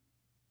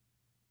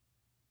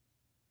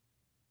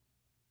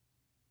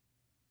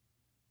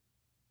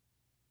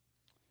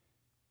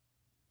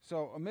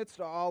 So amidst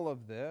all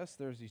of this,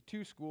 there's these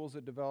two schools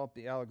that developed,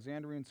 the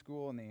Alexandrian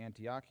school and the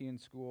Antiochian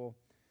school,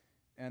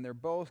 and they're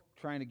both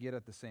trying to get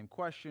at the same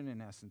question,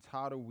 in essence,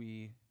 how do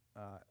we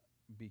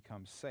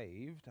become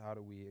saved? How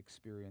do we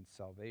experience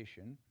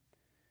salvation?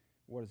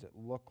 What does it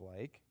look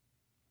like?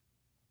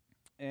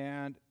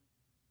 And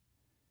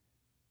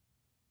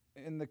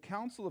in the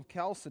Council of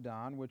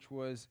Chalcedon, which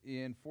was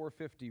in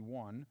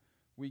 451,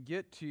 we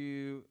get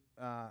to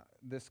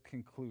this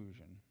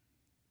conclusion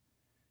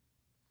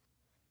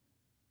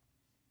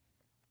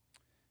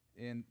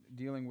in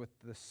dealing with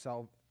the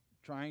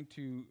trying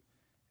to,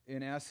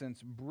 in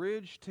essence,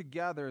 bridge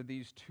together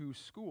these two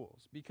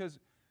schools, because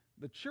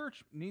the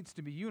church needs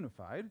to be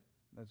unified.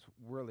 That's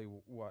really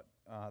what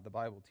the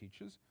Bible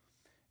teaches.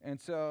 And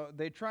so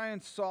they try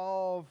and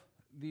solve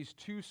these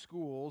two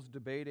schools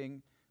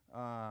debating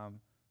on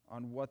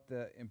what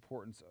the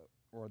importance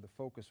or the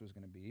focus was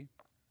going to be.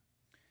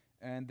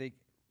 And they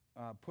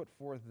put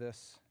forth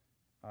this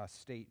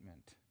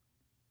statement.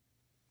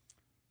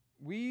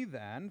 We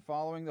then,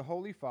 following the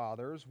Holy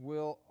Fathers,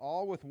 will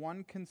all with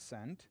one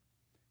consent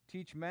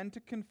teach men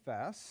to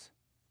confess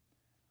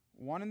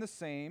one and the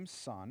same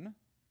Son,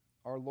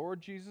 our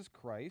Lord Jesus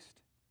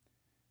Christ,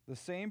 the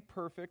same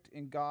perfect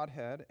in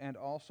Godhead and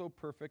also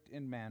perfect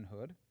in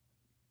manhood,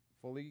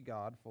 fully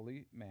God,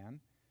 fully man,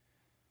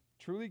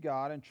 truly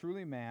God and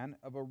truly man,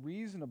 of a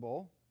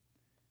reasonable,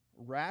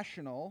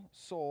 rational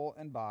soul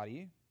and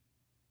body,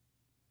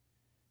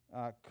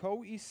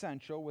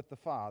 co-essential with the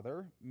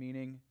Father,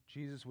 meaning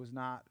Jesus was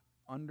not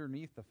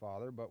underneath the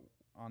Father, but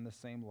on the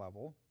same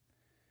level,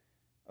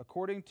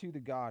 according to the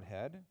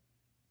Godhead,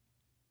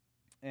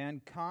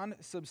 and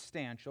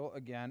consubstantial,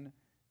 again,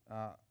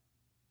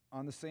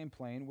 on the same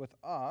plane with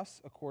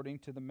us, according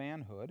to the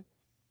manhood,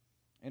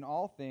 in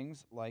all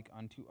things like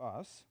unto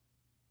us,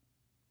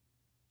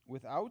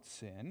 without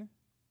sin,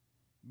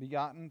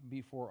 begotten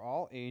before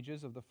all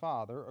ages of the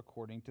Father,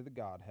 according to the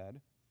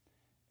Godhead,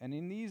 and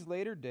in these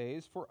later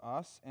days for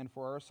us and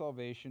for our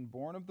salvation,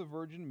 born of the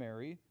Virgin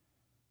Mary,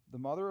 the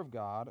Mother of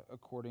God,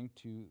 according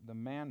to the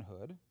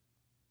manhood,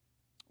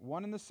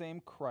 one and the same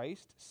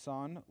Christ,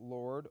 Son,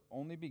 Lord,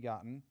 only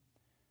begotten,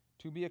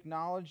 to be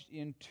acknowledged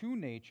in two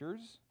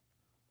natures,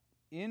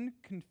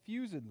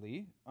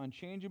 inconfusedly,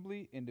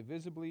 unchangeably,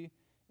 indivisibly,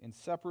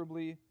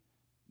 inseparably,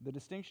 the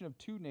distinction of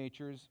two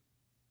natures,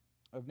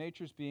 of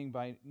natures being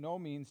by no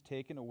means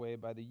taken away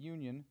by the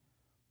union,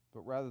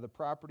 but rather the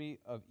property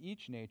of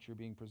each nature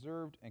being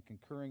preserved and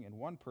concurring in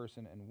one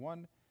person and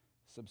one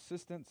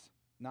subsistence,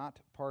 not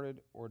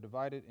parted or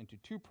divided into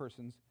two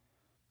persons,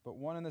 but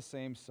one and the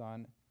same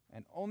Son,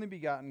 and only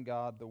begotten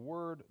God, the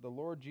Word, the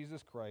Lord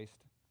Jesus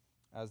Christ,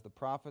 as the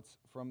prophets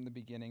from the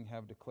beginning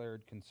have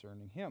declared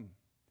concerning him.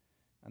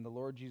 And the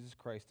Lord Jesus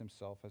Christ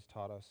himself has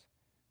taught us,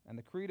 and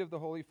the creed of the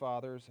Holy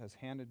Fathers has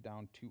handed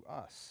down to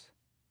us.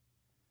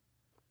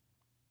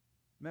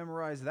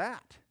 Memorize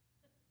that.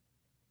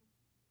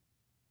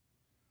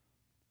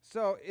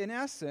 So, in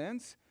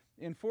essence,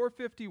 in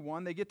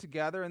 451, they get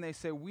together and they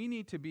say, we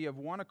need to be of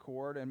one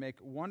accord and make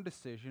one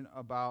decision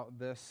about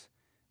this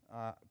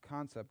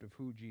concept of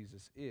who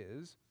Jesus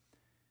is,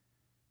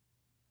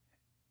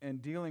 and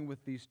dealing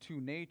with these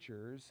two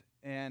natures,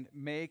 and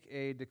make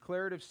a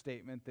declarative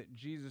statement that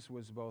Jesus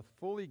was both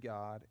fully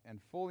God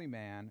and fully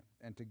man,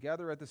 and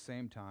together at the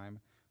same time,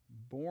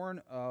 born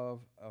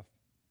of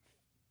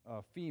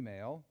a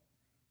female,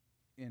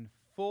 in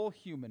full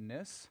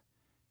humanness,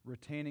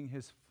 retaining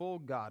his full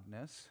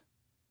godness.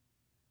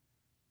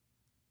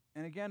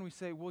 And again, we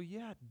say, well,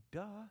 yeah,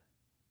 duh.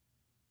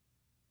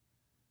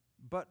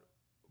 But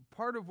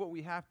part of what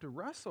we have to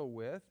wrestle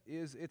with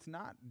is it's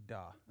not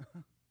duh.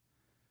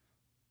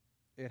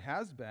 It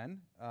has been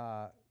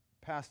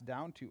passed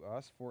down to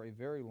us for a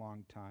very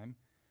long time,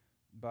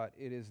 but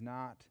it is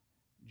not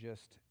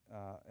just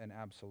an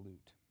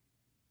absolute.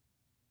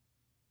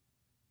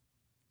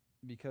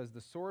 Because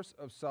the source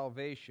of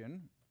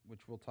salvation,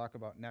 which we'll talk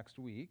about next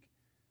week,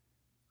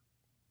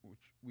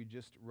 which we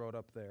just wrote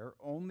up there,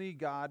 only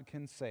God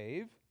can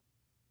save.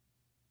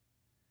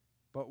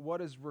 But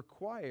what is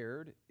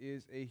required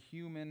is a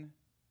human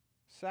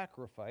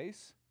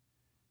sacrifice.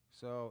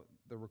 So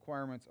the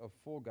requirements of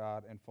full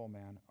God and full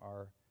man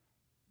are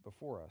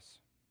before us.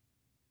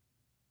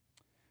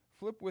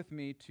 flip with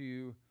me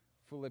to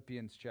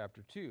Philippians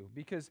chapter 2,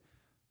 because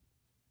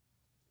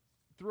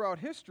throughout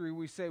history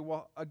we say,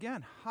 well,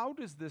 again, how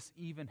does this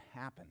even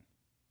happen?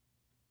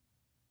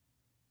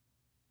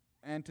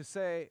 And to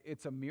say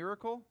it's a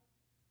miracle,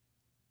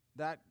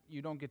 that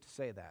you don't get to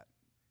say that.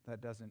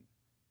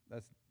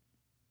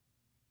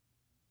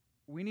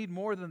 We need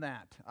more than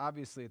that.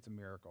 Obviously, it's a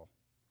miracle.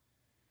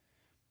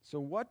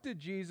 So what did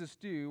Jesus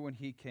do when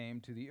he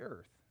came to the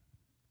earth?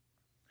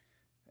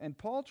 And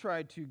Paul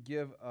tried to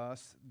give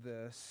us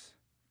this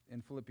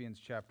in Philippians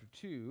chapter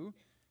 2,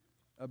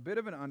 a bit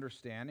of an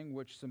understanding,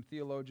 which some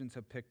theologians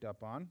have picked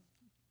up on.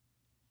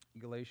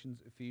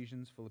 Galatians,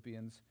 Ephesians,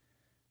 Philippians,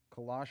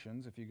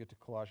 Colossians. If you get to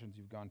Colossians,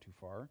 you've gone too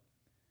far.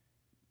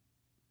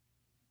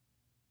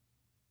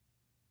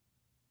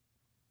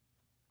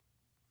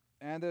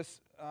 And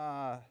this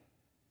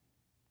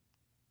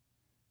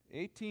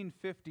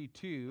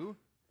 1852,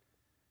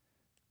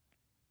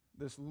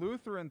 this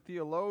Lutheran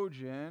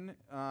theologian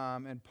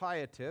and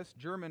pietist,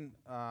 German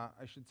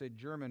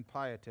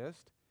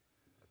pietist,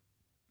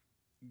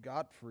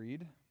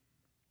 Gottfried,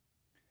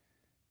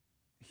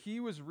 he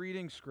was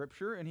reading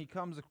Scripture and he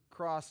comes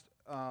across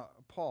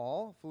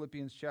Paul,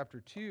 Philippians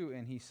chapter 2,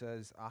 and he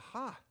says,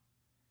 aha,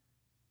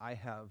 I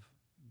have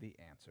the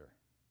answer.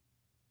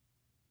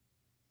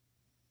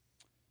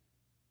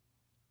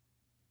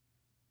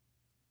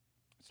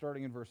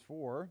 Starting in verse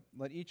 4,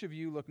 let each of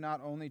you look not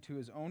only to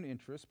his own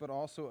interests, but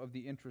also of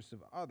the interests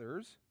of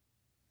others.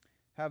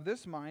 Have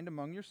this mind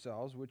among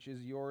yourselves, which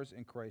is yours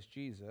in Christ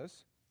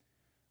Jesus,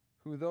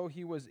 who though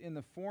he was in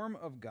the form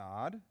of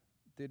God,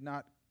 did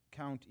not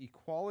count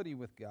equality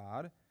with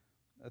God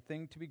a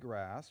thing to be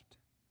grasped,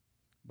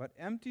 but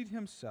emptied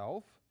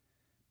himself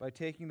by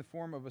taking the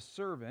form of a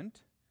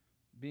servant,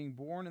 being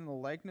born in the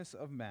likeness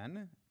of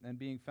men, and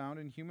being found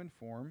in human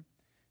form,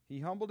 he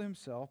humbled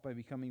himself by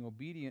becoming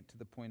obedient to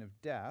the point of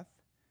death,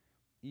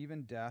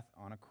 even death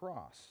on a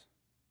cross.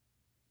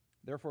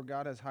 Therefore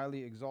God has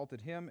highly exalted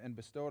him and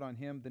bestowed on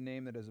him the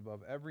name that is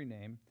above every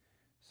name,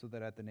 so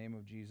that at the name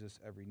of Jesus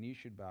every knee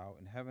should bow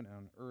in heaven and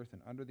on earth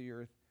and under the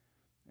earth,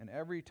 and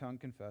every tongue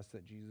confess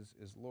that Jesus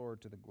is Lord,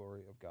 to the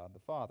glory of God the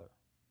Father.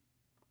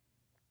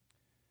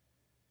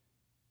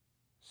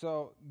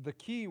 So the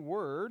key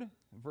word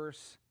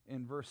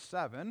in verse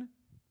 7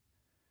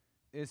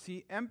 is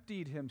he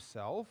emptied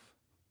himself.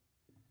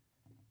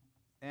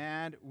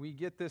 And we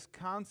get this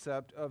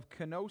concept of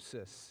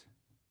kenosis,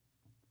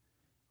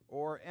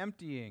 or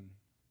emptying.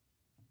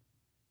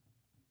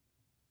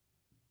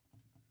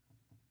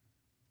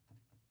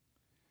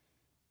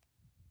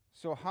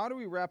 So how do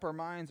we wrap our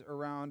minds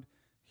around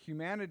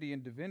humanity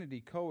and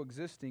divinity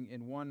coexisting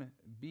in one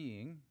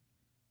being?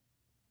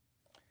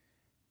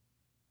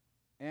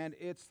 And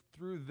it's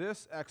through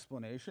this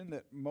explanation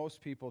that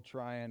most people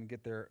try and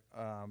get their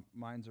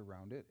minds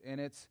around it,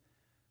 and it's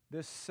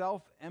this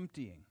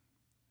self-emptying.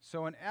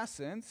 So in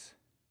essence,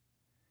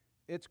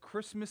 it's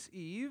Christmas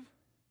Eve.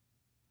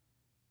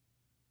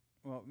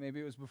 Well, maybe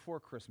it was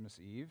before Christmas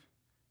Eve,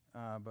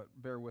 but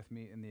bear with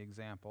me in the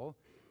example.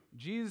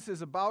 Jesus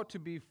is about to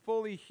be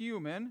fully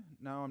human.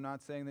 Now, I'm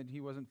not saying that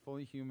he wasn't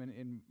fully human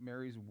in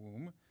Mary's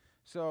womb.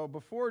 So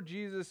before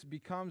Jesus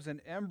becomes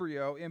an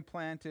embryo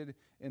implanted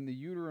in the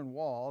uterine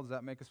wall, does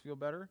that make us feel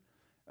better?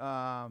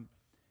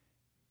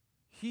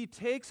 He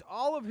takes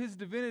all of his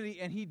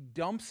divinity and he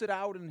dumps it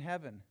out in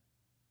heaven.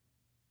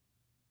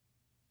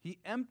 He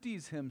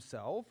empties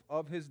himself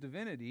of his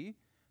divinity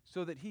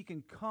so that he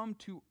can come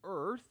to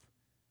earth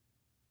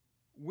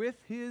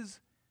with his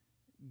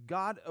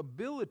God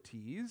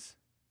abilities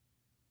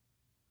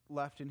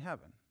left in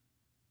heaven.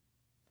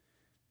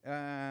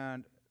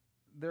 And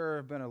there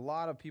have been a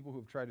lot of people who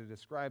have tried to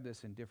describe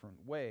this in different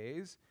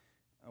ways.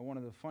 One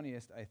of the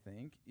funniest, I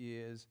think,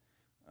 is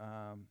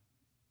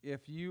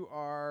if you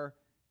are,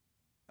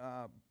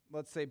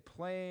 let's say,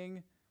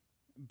 playing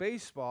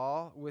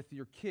baseball with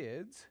your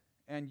kids,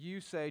 and you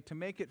say, to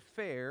make it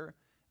fair,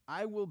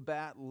 I will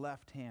bat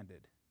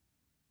left-handed.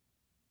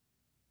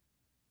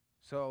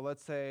 So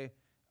let's say,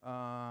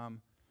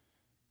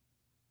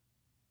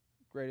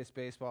 greatest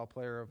baseball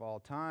player of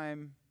all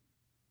time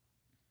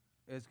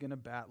is going to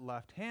bat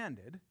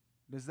left-handed.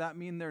 Does that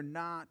mean they're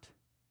not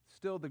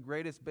still the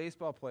greatest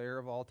baseball player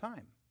of all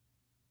time?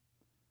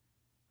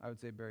 I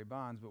would say Barry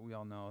Bonds, but we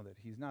all know that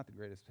he's not the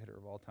greatest hitter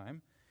of all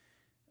time.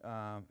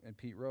 And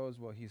Pete Rose,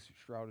 well, he's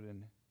shrouded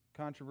in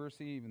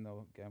controversy, even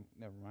though, okay,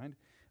 never mind.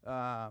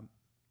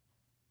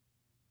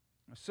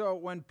 So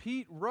when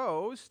Pete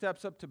Rose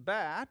steps up to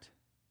bat,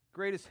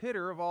 greatest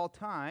hitter of all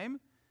time,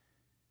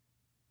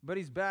 but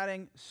he's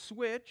batting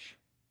switch,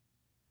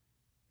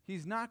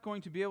 he's not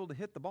going to be able to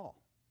hit the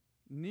ball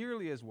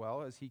nearly as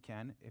well as he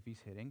can if he's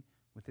hitting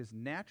with his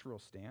natural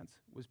stance.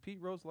 Was Pete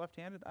Rose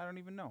left-handed? I don't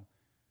even know.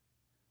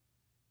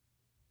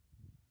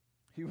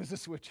 He was a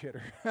switch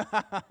hitter.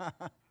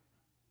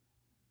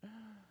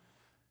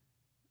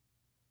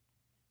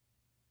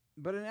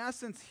 But in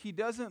essence, he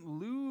doesn't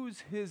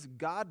lose his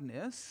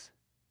godness.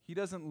 He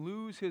doesn't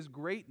lose his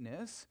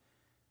greatness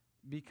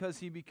because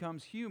he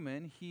becomes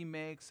human. He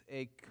makes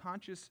a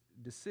conscious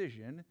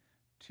decision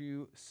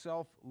to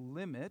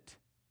self-limit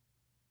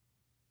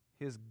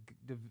his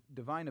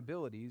divine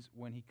abilities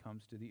when he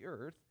comes to the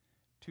earth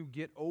to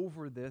get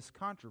over this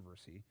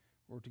controversy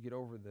or to get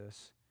over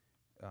this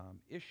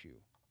issue.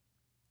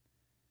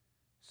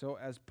 So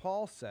as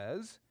Paul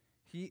says,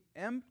 he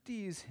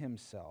empties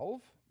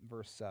himself,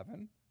 verse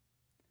 7,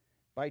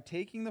 by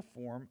taking the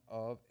form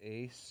of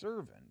a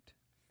servant.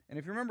 And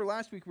if you remember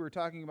last week, we were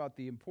talking about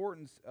the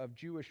importance of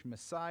Jewish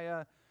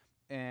Messiah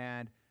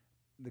and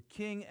the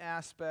king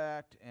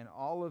aspect and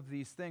all of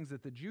these things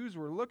that the Jews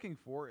were looking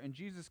for, and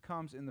Jesus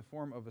comes in the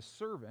form of a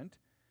servant,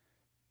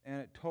 and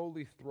it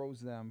totally throws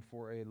them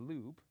for a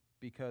loop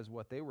because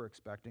what they were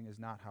expecting is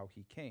not how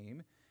he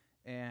came.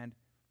 And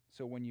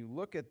so when you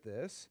look at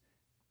this,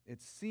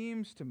 it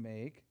seems to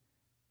make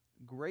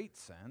great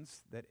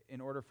sense that in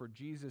order for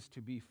Jesus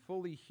to be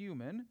fully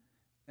human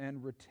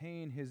and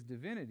retain his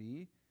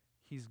divinity,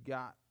 he's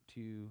got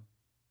to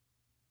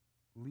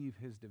leave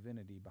his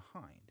divinity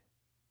behind.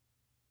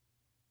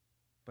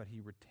 But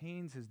he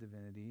retains his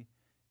divinity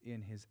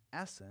in his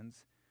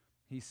essence.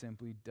 He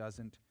simply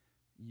doesn't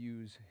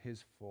use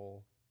his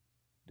full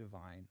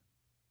divine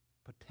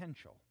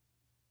potential.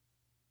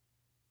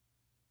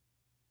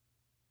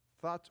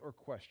 Thoughts or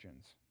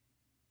questions?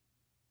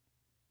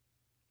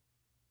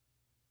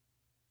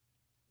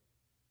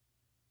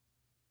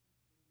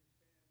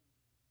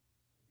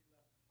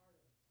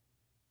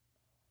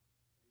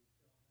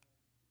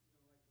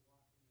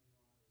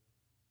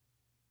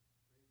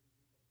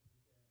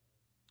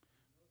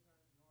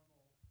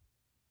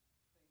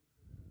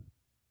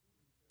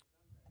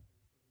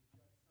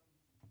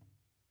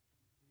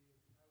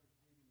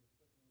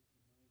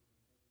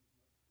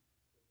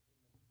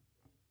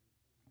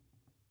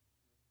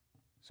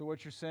 So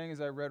what you're saying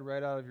is I read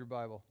right out of your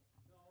Bible.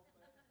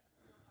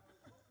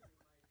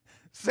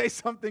 Say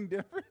something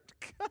different.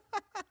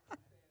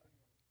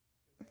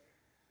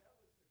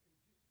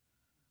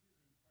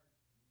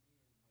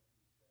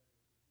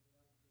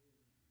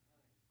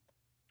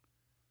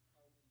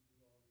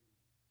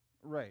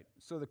 Right.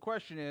 So the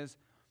question is,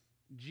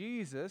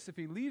 Jesus, if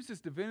he leaves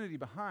his divinity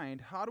behind,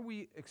 how do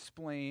we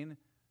explain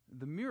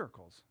the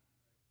miracles?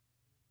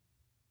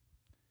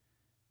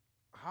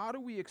 How do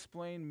we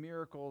explain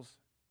miracles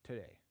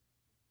today?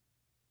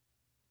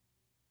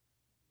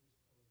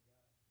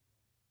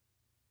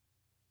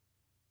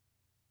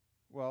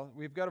 Well,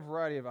 we've got a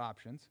variety of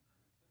options.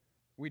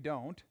 We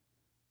don't.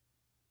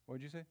 What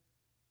did you say?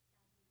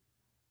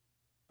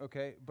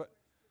 Okay, but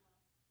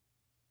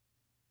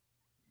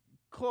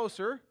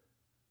closer.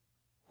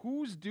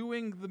 Who's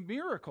doing the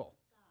miracle?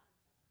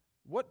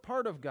 What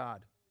part of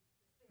God?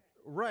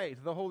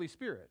 Right, the Holy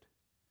Spirit.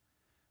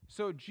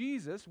 So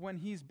Jesus, when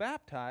he's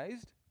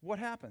baptized, what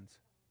happens?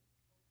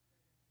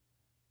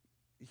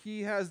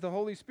 He has the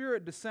Holy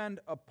Spirit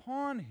descend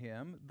upon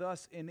him,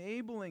 thus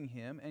enabling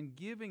him and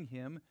giving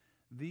him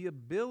the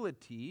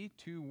ability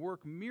to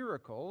work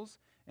miracles.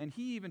 And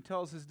he even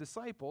tells his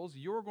disciples,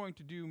 you're going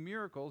to do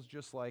miracles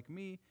just like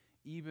me,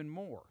 even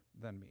more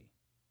than me.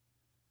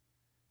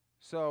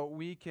 So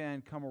we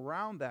can come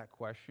around that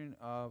question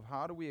of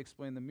how do we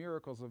explain the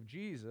miracles of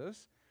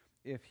Jesus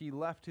if he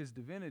left his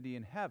divinity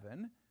in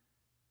heaven,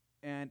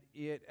 and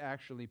it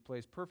actually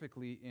plays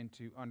perfectly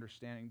into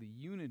understanding the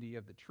unity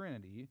of the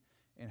Trinity,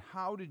 and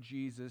how did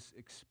Jesus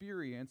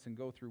experience and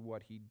go through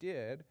what he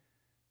did?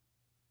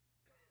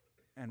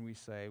 And we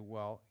say,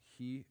 well,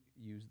 he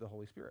used the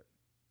Holy Spirit.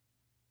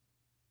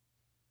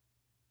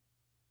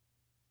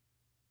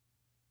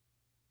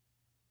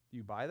 Do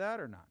you buy that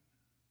or not?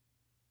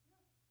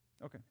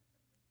 Okay.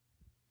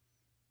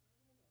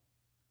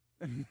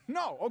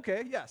 No,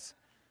 okay, yes.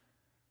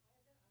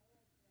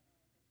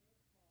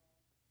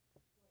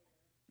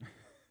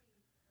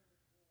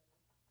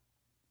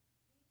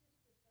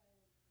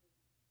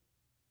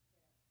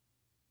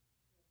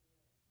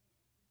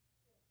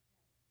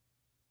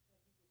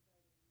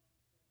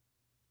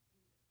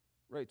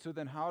 Right, so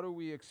then how do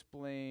we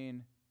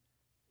explain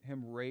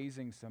him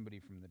raising somebody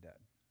from the dead?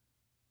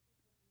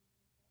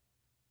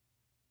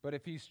 But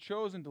if he's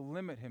chosen to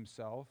limit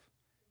himself,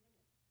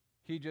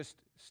 he just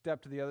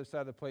stepped to the other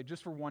side of the plate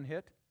just for one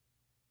hit?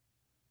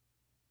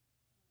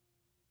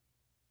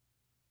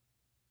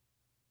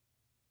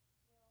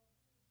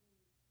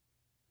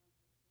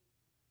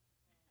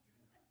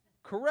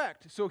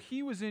 Correct. So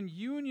he was in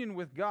union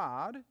with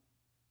God.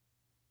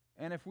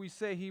 And if we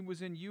say he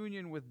was in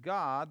union with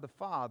God, the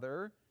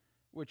Father,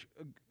 which,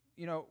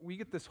 we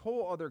get this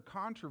whole other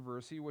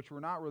controversy, which we're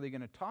not really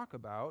going to talk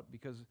about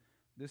because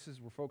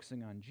we're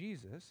focusing on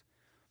Jesus.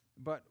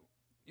 But,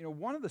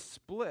 one of the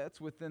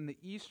splits within the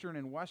Eastern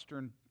and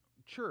Western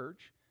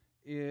church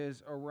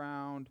is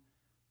around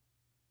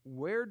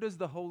where does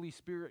the Holy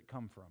Spirit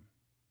come from?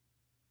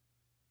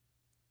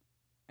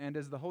 And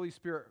does the Holy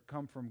Spirit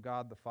come from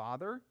God the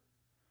Father?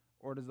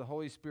 Or does the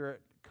Holy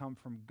Spirit come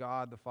from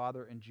God the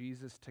Father and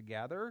Jesus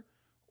together?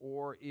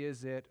 Or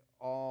is it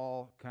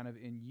all kind of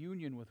in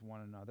union with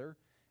one another?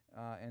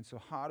 And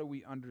so how do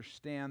we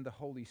understand the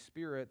Holy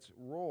Spirit's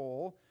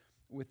role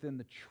within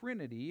the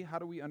Trinity? How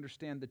do we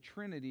understand the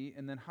Trinity?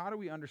 And then how do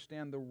we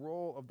understand the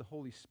role of the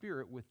Holy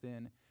Spirit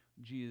within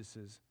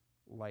Jesus'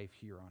 life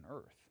here on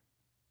earth?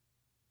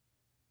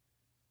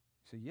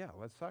 So yeah,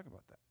 let's talk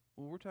about that.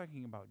 Well, we're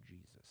talking about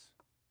Jesus.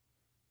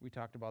 We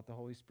talked about the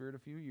Holy Spirit a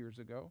few years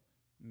ago.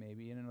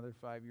 Maybe in another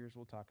 5 years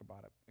we'll talk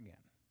about it again.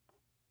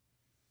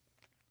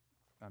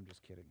 I'm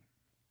just kidding.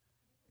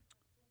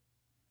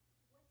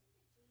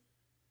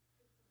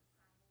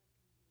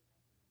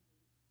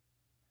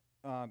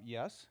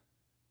 Yes.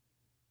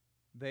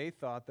 They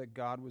thought that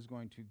God was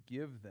going to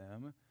give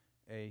them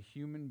a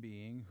human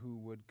being who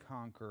would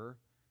conquer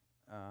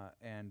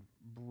and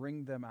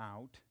bring them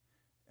out.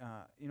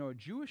 A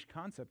Jewish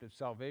concept of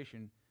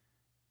salvation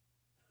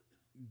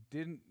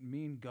didn't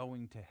mean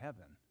going to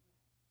heaven.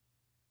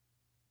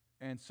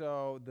 And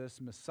so this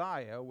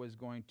Messiah was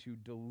going to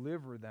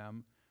deliver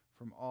them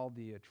from all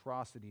the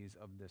atrocities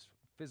of this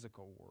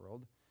physical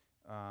world.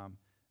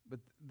 But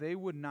they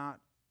would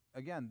not,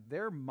 again,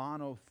 they're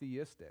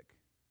monotheistic.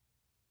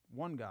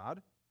 One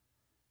God.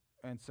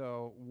 And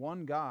so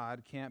one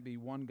God can't be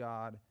one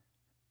God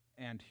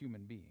and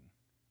human being.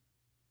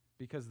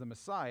 Because the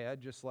Messiah,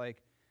 just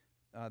like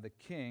the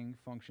king,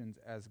 functions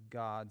as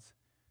God's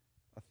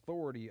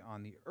authority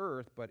on the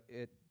earth, but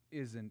it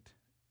isn't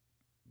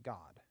God.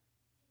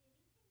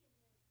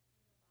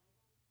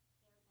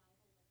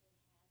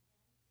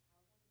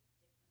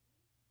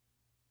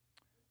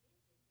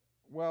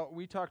 Well,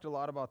 we talked a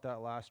lot about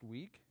that last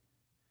week.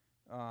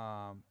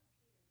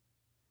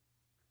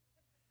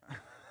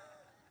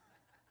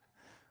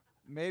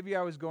 Maybe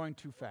I was going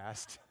too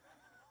fast.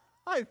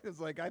 I was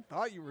like, I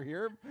thought you were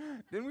here.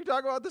 Didn't we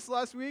talk about this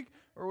last week?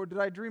 Or did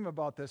I dream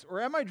about this? Or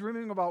am I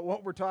dreaming about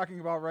what we're talking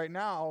about right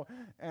now?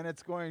 And I'm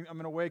going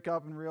to wake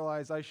up and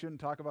realize I shouldn't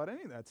talk about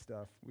any of that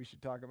stuff. We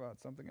should talk about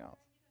something else.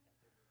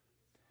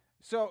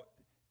 So,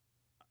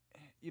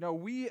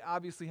 we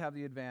obviously have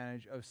the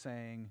advantage of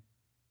saying,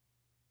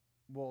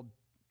 well,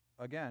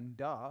 again,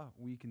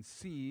 we can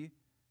see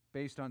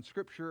based on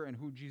Scripture and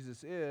who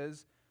Jesus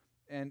is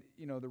and,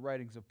 the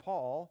writings of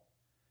Paul,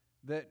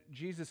 that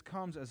Jesus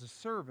comes as a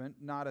servant,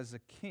 not as a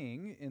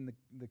king in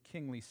the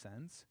kingly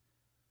sense.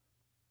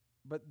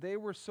 But they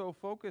were so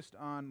focused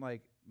on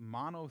like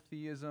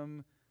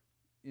monotheism,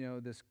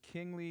 this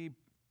kingly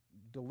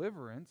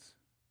deliverance,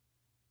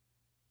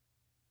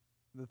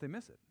 that they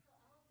miss it.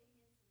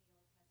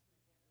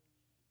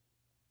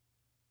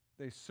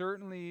 They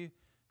certainly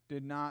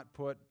did not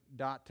put ...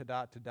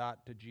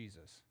 to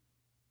Jesus.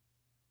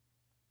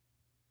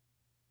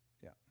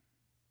 Yeah.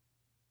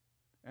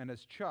 And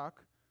as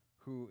Chuck,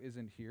 who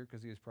isn't here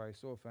because he was probably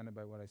so offended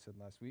by what I said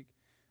last week,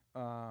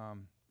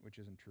 which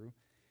isn't true,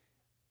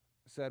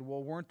 said,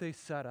 well, weren't they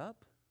set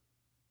up?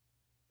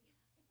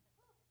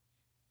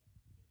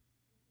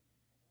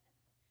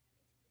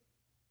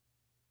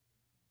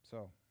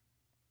 So,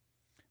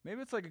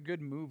 maybe it's like a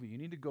good movie. You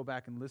need to go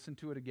back and listen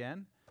to it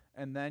again,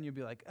 and then you'll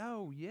be like,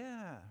 oh,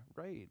 yeah,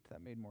 right,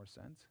 that made more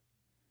sense.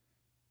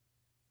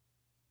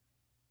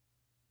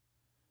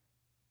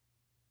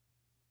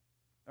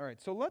 All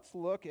right, so let's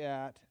look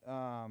at,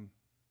 I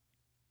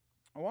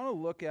want to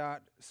look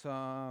at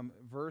some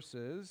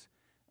verses,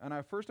 and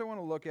I want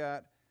to look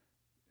at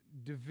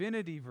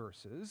divinity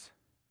verses,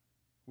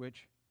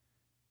 which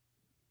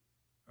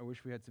I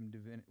wish we had some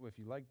divinity. If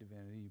you like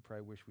divinity, you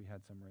probably wish we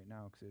had some right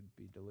now because it'd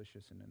be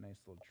delicious and a nice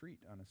little treat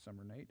on a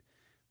summer night.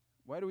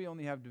 Why do we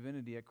only have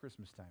divinity at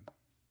Christmas time?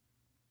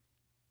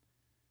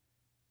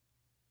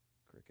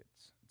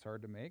 Crickets. It's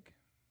hard to make.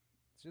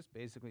 It's just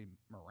basically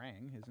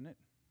meringue, isn't it?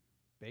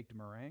 Baked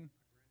meringue.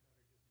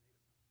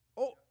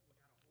 Oh,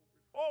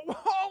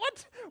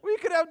 what? We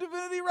could have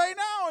divinity right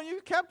now, and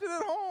you kept it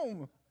at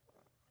home.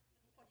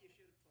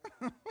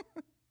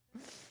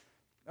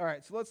 All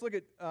right, so let's look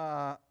at.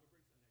 All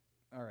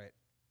right.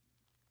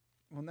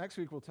 Well, next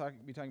week we'll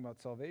be talking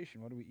about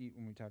salvation. What do we eat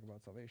when we talk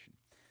about salvation?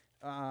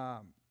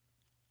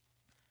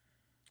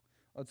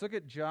 Let's look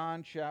at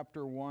John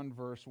chapter 1,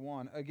 verse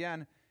 1.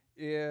 Again,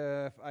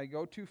 if I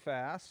go too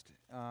fast,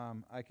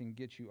 I can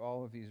get you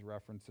all of these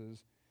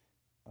references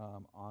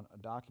on a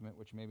document,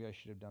 which maybe I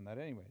should have done that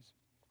anyways.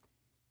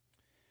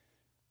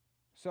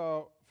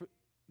 So,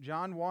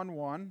 John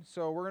 1:1.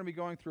 So we're going to be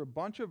going through a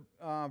bunch of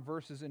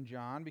verses in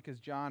John because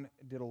John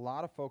did a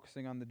lot of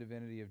focusing on the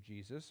divinity of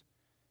Jesus.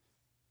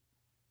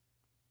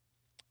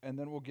 And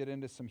then we'll get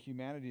into some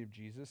humanity of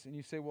Jesus. And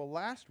you say, well,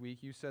 last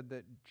week you said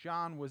that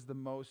John was the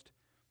most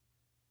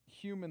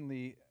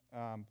humanly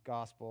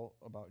gospel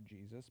about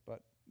Jesus,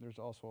 but there's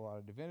also a lot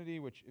of divinity,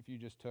 which if you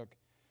just took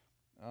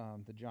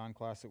the John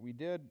class that we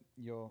did,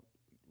 you'll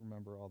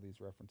remember all these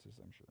references,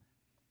 I'm sure.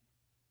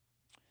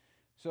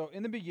 So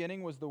in the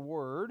beginning was the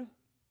Word,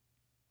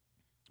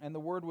 and the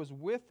Word was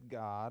with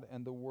God,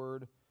 and the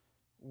Word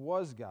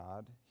was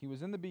God. He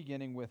was in the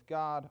beginning with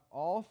God.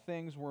 All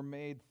things were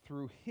made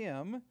through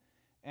him,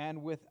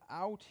 and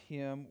without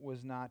him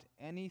was not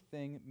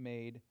anything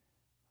made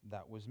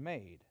that was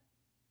made.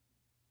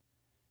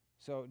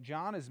 So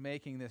John is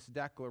making this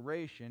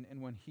declaration,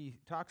 and when he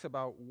talks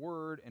about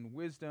word and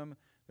wisdom,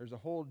 there's a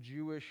whole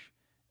Jewish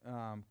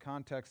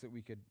context that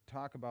we could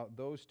talk about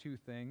those two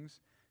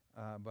things,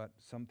 but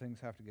some things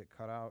have to get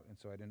cut out, and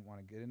so I didn't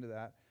want to get into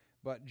that.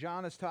 But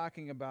John is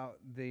talking about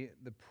the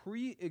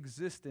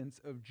pre-existence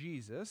of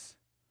Jesus.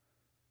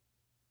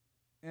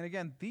 And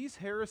again, these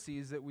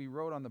heresies that we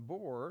wrote on the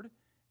board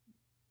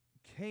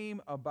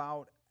came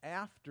about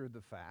after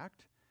the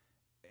fact,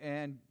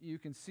 and you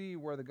can see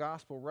where the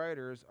gospel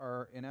writers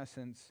are, in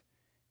essence,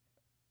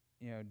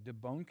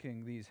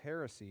 debunking these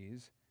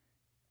heresies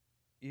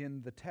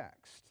in the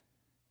text.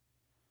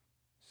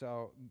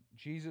 So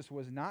Jesus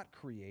was not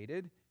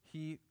created.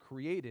 He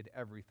created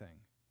everything.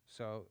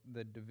 So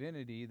the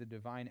divinity, the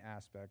divine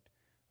aspect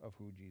of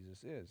who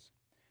Jesus is.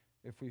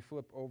 If we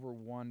flip over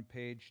one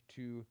page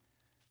to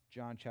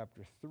John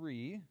chapter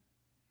 3,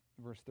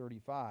 verse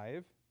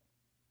 35.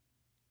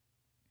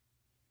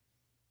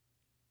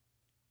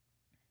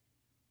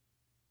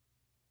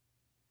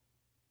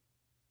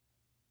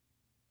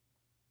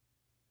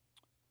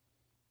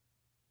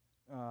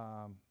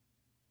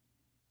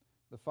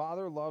 The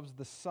Father loves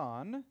the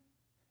Son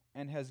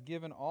and has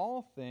given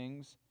all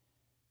things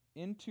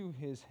into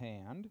his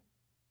hand,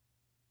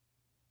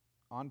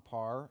 on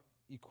par,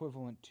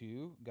 equivalent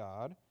to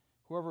God.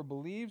 Whoever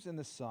believes in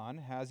the Son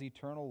has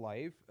eternal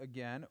life.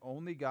 Again,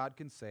 only God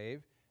can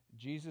save.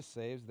 Jesus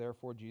saves,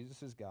 therefore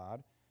Jesus is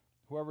God.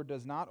 Whoever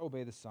does not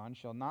obey the Son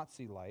shall not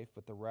see life,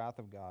 but the wrath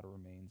of God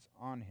remains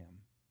on him.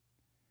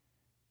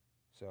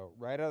 So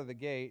right out of the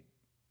gate,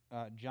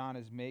 John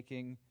is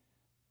making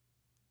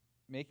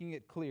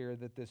it clear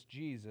that this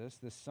Jesus,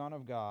 the Son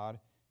of God,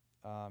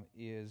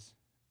 is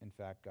in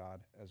fact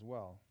God as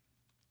well.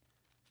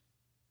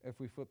 If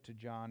we flip to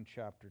John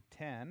chapter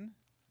 10,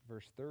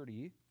 verse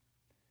 30,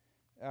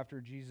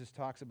 after Jesus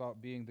talks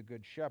about being the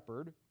good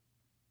shepherd,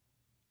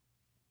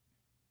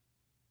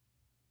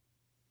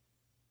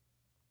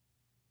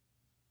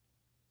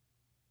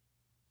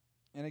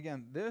 and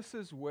again, this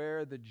is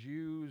where the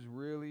Jews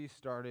really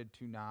started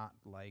to not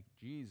like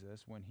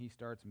Jesus, when he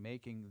starts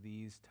making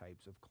these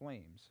types of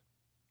claims,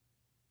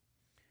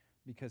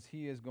 because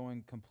he is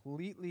going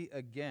completely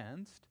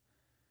against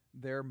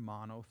their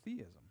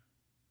monotheism.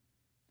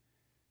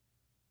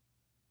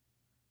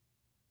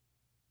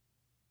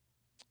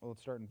 Well,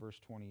 let's start in verse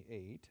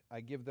 28. I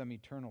give them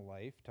eternal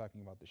life,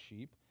 talking about the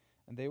sheep,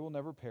 and they will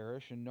never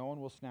perish, and no one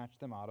will snatch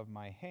them out of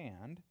my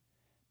hand.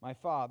 My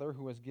Father,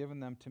 who has given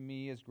them to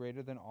me, is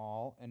greater than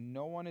all, and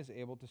no one is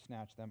able to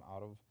snatch them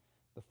out of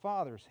the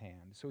Father's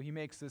hand. So he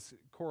makes this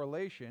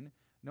correlation.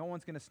 No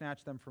one's going to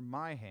snatch them from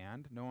my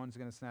hand. No one's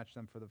going to snatch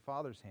them from the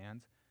Father's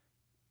hands.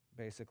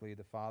 Basically,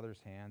 the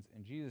Father's hands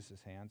and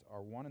Jesus' hands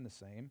are one and the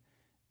same.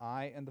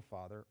 I and the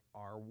Father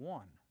are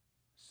one.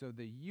 So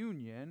the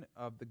union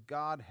of the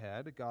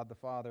Godhead, God the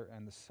Father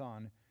and the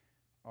Son,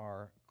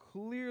 are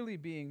clearly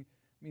being,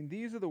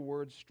 these are the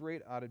words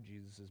straight out of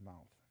Jesus'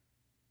 mouth.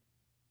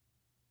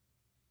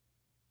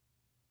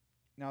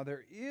 Now,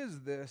 there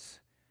is this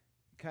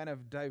kind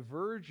of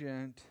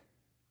divergent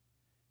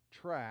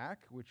track,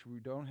 which we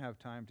don't have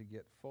time to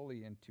get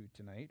fully into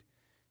tonight,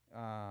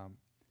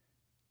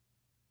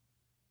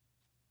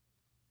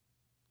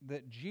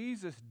 that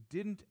Jesus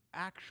didn't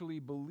actually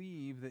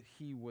believe that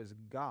he was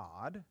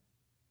God,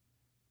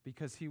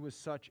 because he was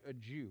such a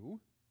Jew,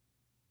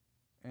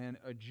 and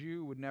a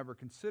Jew would never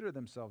consider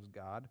themselves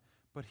God,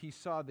 but he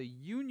saw the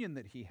union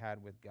that he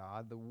had with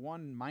God, the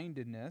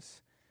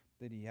one-mindedness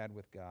that he had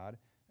with God,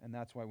 and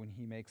that's why when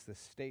he makes this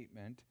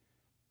statement,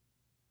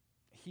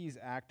 he's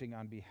acting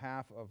on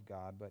behalf of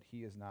God, but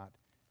he is not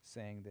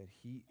saying that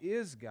he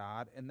is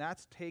God, and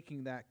that's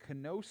taking that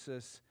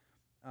kenosis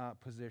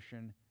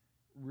position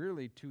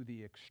really to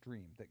the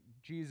extreme, that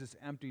Jesus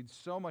emptied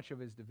so much of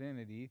his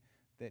divinity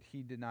that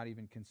he did not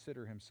even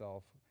consider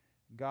himself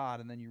God.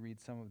 And then you read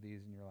some of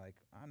these and you're like,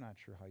 I'm not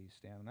sure how you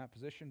stand in that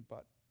position,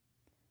 but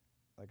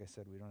like I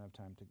said, we don't have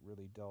time to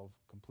really delve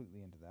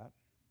completely into that.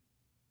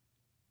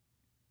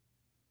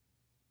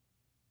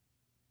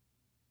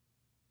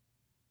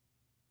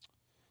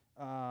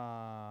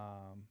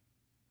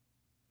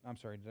 I'm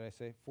sorry, did I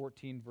say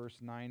 14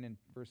 verses 9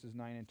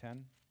 and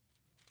 10?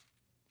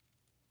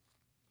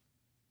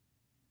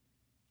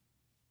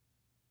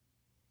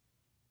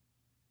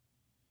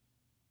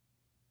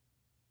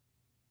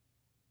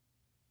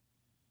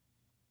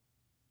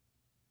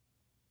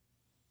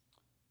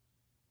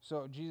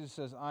 So Jesus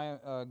says,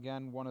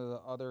 again, one of the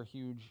other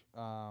huge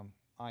I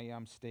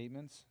am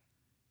statements.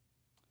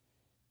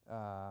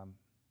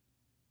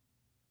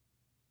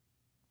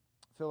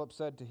 Philip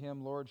said to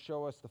him, Lord,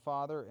 show us the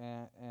Father,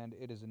 and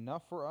it is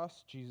enough for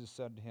us. Jesus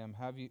said to him,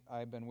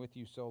 I been with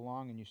you so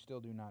long, and you still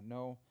do not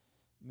know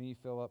me,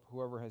 Philip?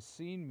 Whoever has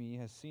seen me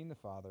has seen the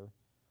Father.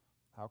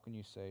 How can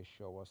you say,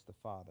 show us the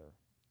Father?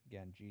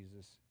 Again,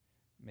 Jesus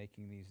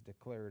making these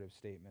declarative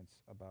statements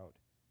about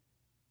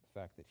the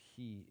fact that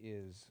he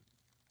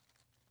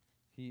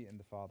and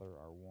the Father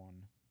are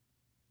one.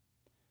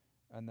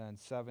 And then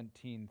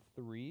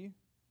 17:3.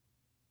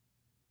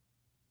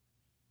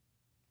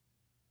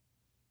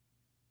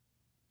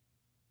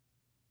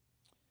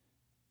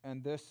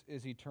 And this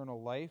is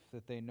eternal life,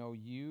 that they know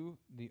you,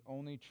 the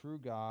only true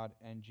God,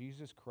 and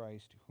Jesus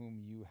Christ,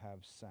 whom you have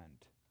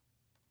sent.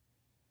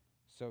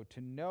 So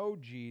to know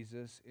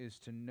Jesus is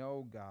to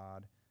know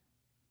God.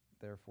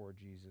 Therefore,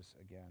 Jesus,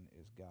 again,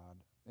 is God.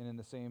 And in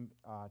the same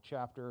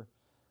chapter,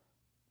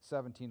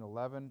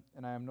 17:11,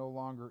 and I am no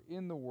longer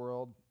in the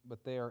world,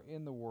 but they are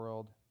in the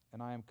world,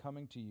 and I am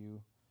coming to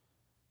you.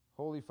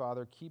 Holy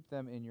Father, keep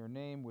them in your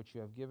name, which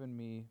you have given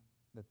me,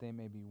 that they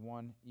may be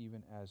one,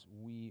 even as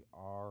we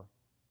are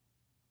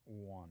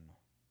one.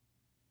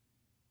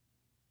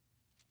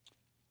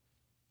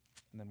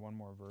 And then one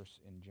more verse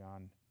in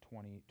John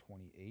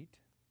 20:28.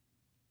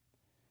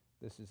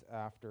 This is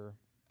after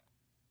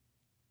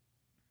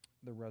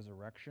the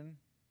resurrection.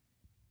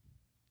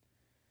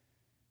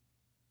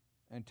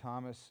 And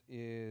Thomas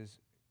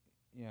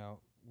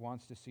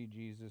wants to see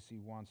Jesus. He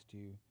wants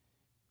to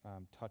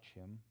touch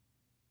him.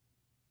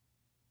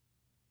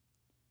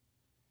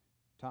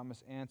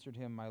 Thomas answered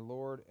him, "My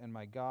Lord and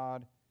my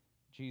God."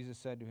 Jesus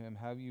said to him,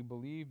 "Have you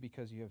believed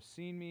because you have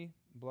seen me?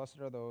 Blessed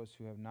are those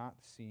who have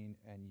not seen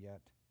and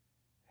yet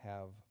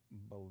have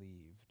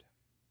believed."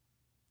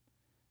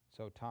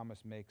 So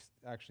Thomas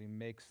actually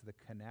makes the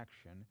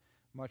connection,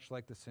 much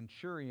like the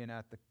centurion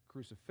at the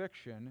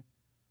crucifixion.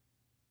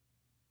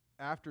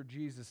 After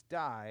Jesus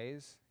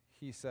dies,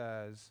 he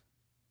says,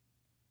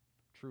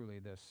 "Truly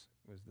this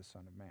was the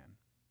Son of Man."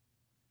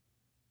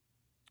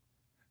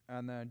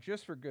 And then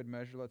just for good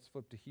measure, let's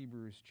flip to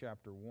Hebrews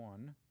chapter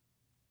 1,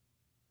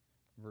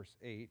 verse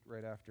 8,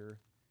 right after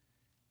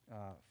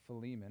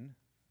Philemon.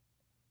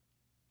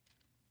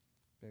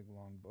 Big,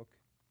 long book.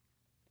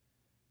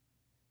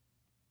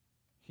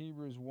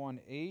 Hebrews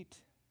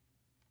 1:8.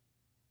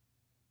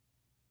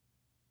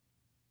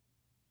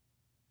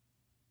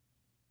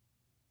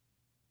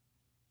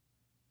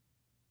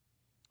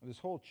 This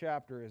whole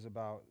chapter is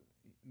about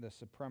the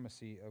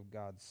supremacy of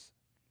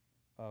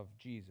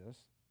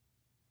Jesus.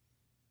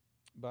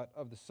 But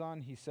of the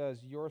Son, he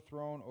says, "Your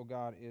throne, O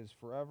God, is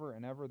forever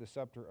and ever. The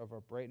scepter of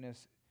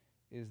uprightness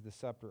is the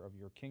scepter of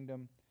your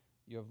kingdom.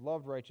 You have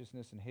loved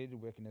righteousness and hated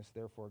wickedness.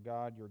 Therefore,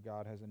 God, your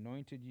God, has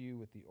anointed you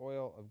with the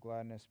oil of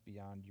gladness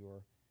beyond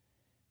your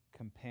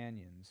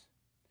companions."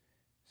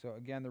 So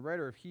again, the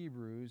writer of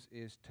Hebrews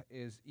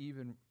is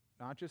even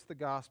not just the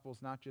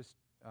Gospels, not just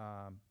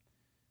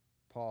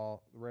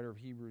Paul. The writer of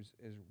Hebrews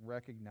is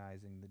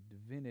recognizing the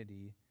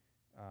divinity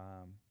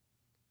of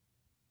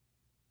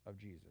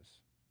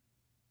Jesus.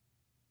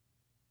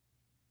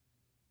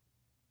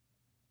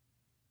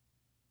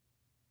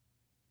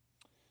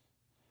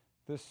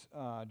 This,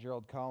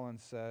 Gerald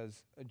Collins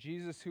says, "A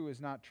Jesus who is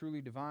not truly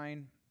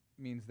divine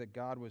means that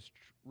God was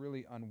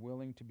really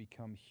unwilling to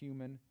become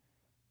human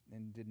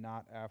and did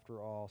not, after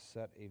all,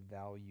 set a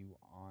value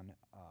on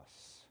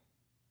us."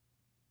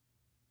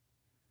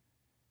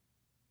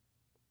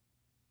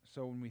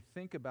 So when we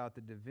think about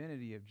the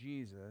divinity of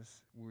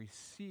Jesus, we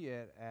see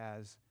it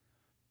as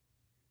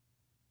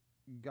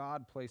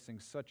God placing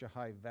such a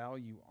high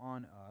value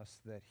on us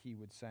that he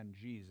would send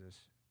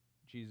Jesus.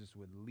 Jesus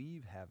would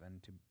leave heaven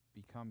to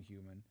become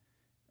human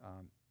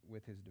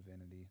with his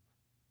divinity,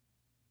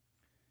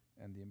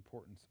 and the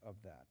importance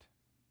of that.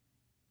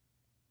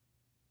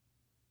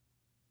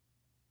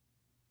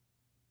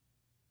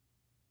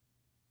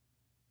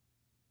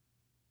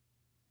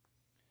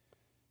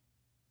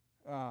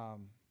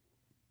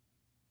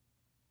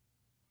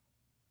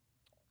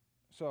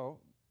 So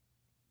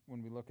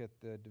when we look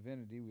at the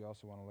divinity, we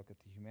also want to look at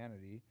the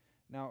humanity.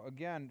 Now,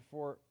 again,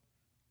 for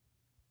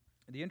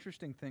the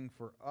interesting thing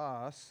for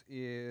us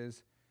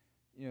is,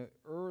 the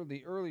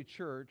early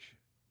church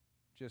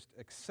just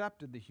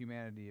accepted the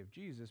humanity of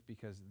Jesus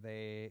because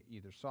they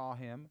either saw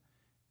him,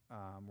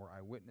 were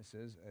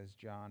eyewitnesses, as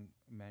John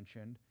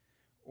mentioned,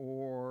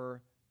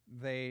 or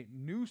they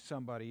knew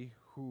somebody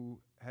who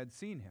had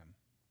seen him.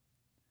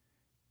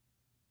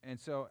 And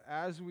so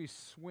as we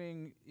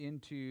swing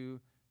into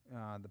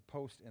the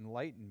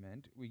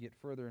post-Enlightenment, we get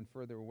further and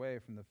further away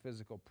from the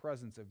physical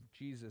presence of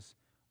Jesus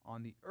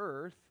on the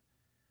earth.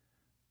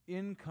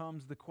 In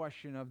comes the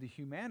question of the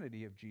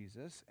humanity of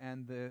Jesus,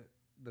 and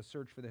the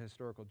search for the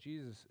historical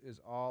Jesus is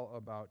all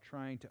about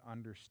trying to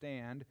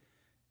understand,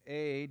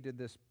 A, did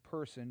this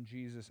person,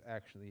 Jesus,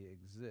 actually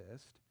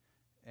exist,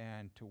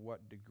 and to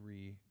what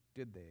degree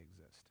did they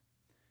exist?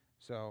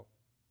 So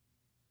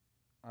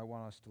I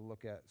want us to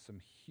look at some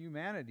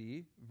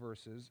humanity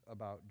verses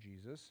about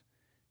Jesus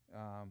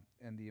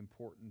and the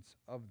importance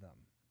of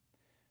them.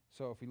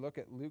 So if we look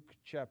at Luke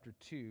chapter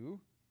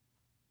 2,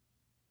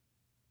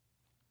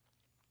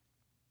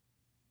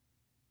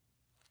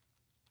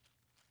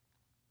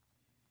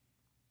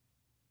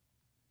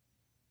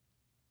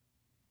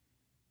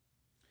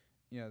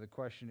 the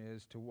question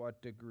is, to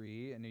what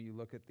degree, and you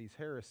look at these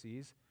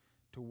heresies,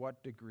 to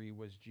what degree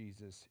was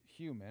Jesus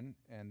human?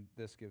 And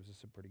this gives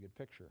us a pretty good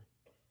picture.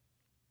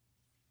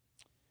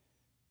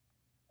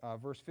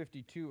 Verse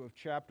 52 of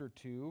chapter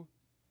 2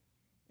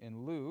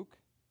 in Luke.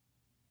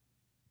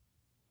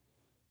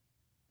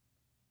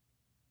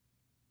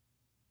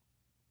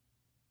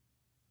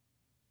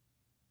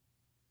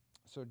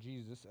 So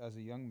Jesus, as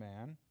a young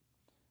man,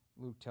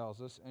 Luke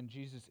tells us, and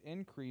Jesus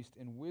increased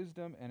in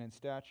wisdom and in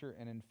stature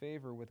and in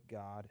favor with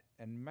God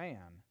and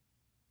man.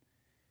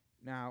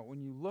 Now,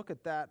 when you look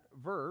at that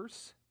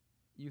verse,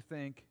 you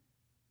think,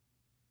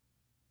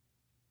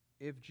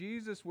 if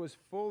Jesus was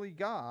fully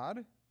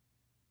God,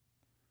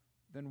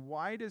 then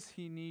why does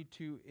he need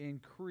to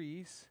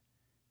increase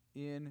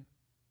in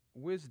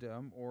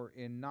wisdom or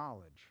in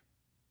knowledge?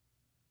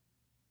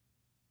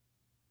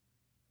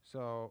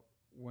 So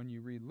when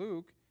you read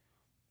Luke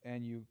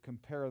and you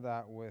compare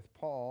that with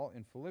Paul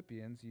in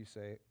Philippians, you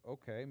say,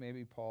 okay,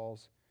 maybe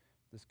Paul's,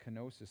 this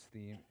kenosis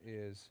theme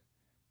is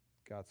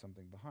got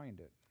something behind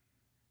it.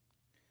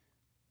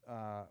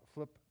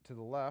 Flip to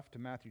the left to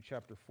Matthew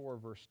chapter 4,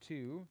 verse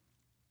 2.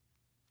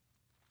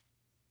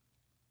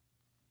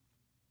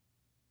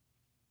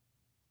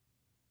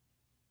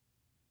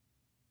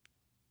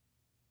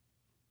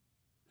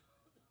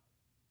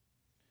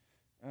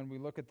 And we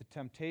look at the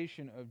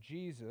temptation of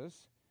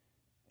Jesus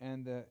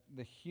and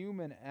the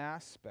human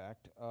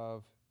aspect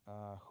of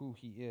who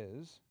he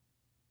is.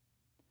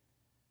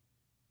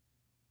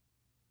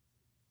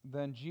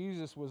 Then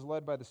Jesus was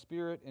led by the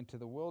Spirit into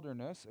the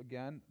wilderness.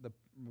 Again, the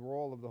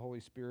role of the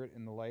Holy Spirit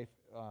in the life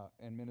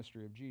and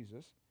ministry of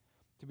Jesus.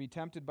 To be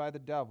tempted by the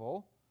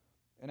devil.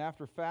 And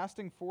after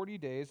fasting 40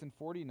 days and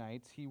 40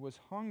 nights, he was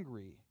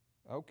hungry.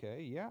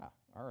 Okay, yeah,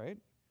 all right.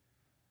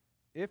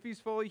 If he's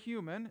fully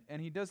human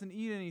and he doesn't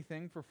eat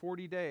anything for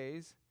 40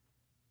 days,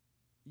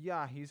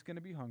 yeah, he's going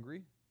to be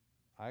hungry.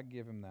 I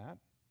give him that.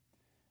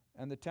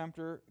 And the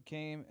tempter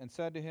came and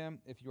said to him,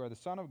 if you are the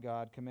Son of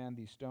God, command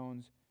these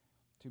stones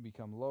to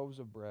become loaves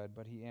of bread.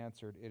 But he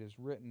answered, it is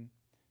written,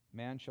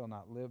 man shall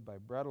not live by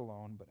bread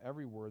alone, but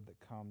every word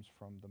that comes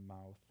from the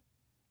mouth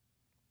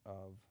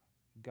of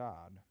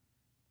God.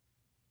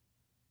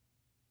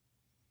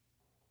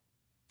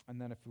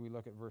 And then if we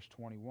look at verse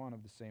 21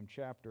 of the same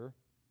chapter,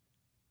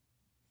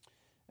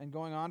 and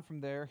going on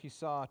from there, he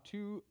saw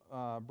two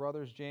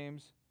brothers,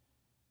 James.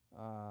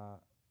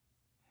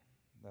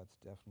 That's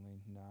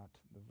definitely not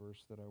the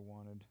verse that I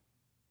wanted.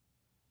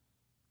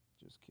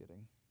 Just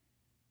kidding.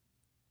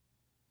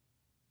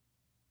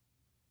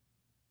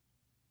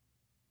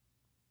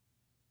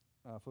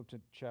 Flip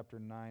to chapter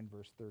 9,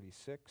 verse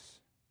 36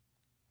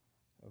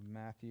 of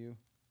Matthew.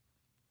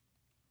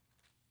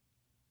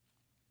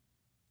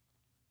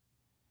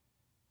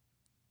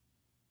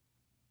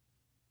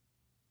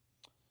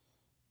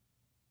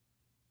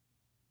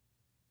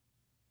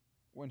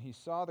 When he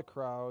saw the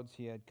crowds,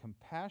 he had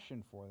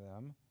compassion for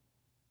them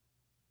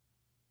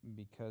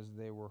because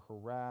they were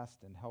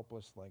harassed and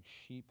helpless like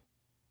sheep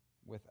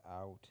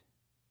without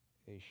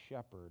a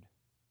shepherd.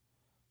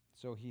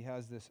 So he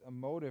has this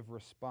emotive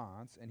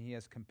response, and he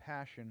has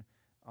compassion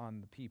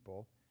on the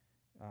people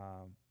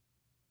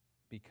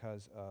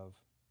because of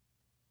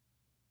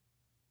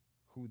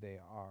who they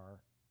are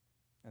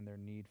and their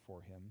need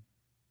for him.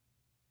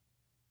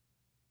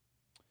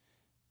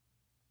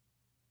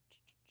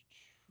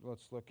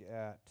 Let's look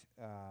at,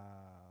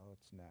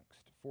 what's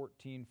next?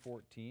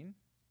 14:14.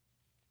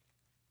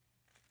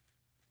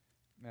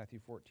 Matthew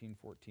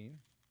 14:14.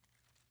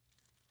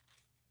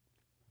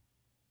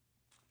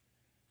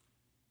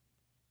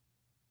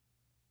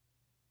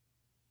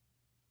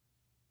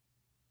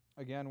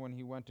 Again, when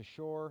he went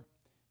ashore,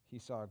 he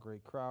saw a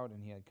great crowd,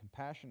 and he had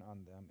compassion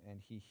on them,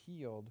 and he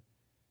healed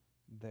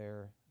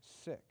their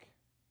sick.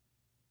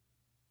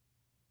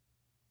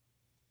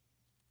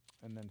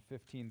 And then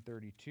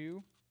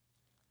 15:32.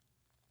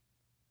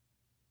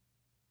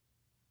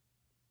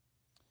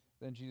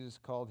 Then Jesus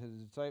called his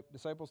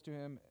disciples to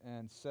him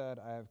and said,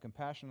 I have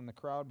compassion on the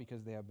crowd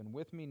because they have been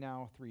with me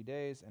now 3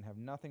 days and have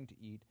nothing to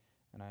eat,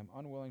 and I am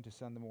unwilling to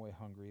send them away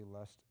hungry,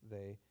 lest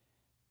they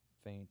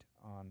faint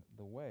on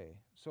the way.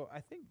 So I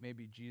think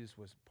maybe Jesus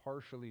was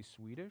partially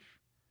Swedish.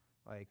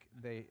 Like,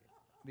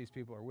 these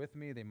people are with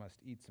me, they must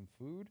eat some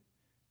food.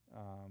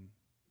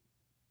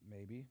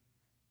 Maybe.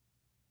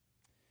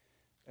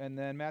 And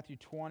then Matthew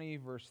 20,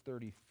 verse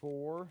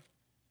 34.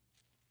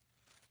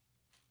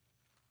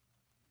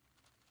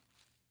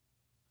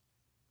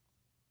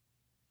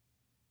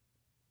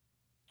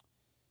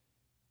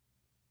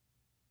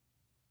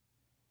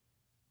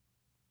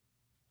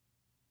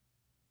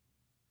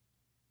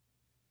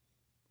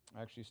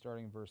 Actually,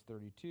 starting in verse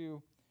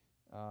 32,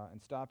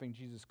 and stopping,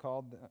 Jesus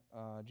called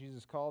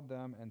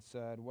them and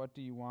said, what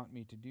do you want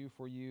me to do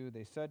for you?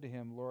 They said to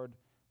him, Lord,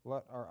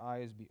 let our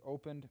eyes be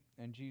opened.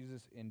 And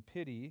Jesus, in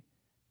pity,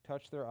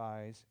 touched their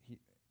eyes,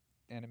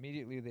 and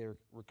immediately they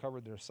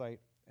recovered their sight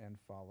and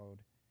followed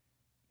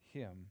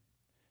him.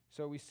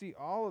 So we see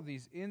all of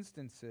these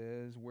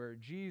instances where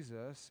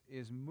Jesus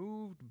is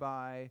moved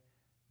by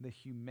the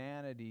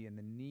humanity and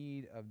the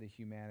need of the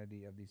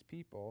humanity of these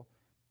people,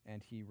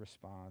 and he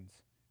responds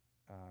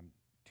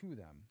to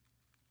them.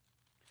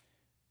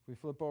 If we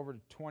flip over to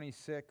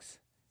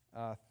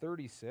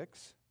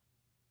 26:36.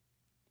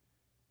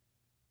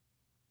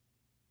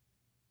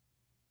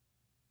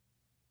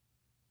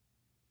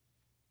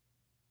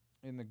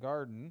 In the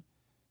garden,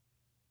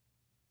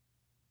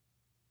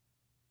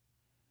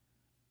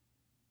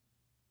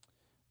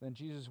 Then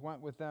Jesus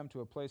went with them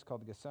to a place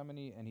called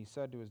Gethsemane, and he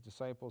said to his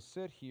disciples,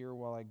 "Sit here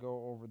while I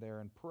go over there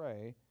and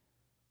pray."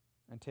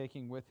 And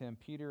taking with him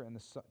Peter and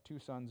the two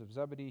sons of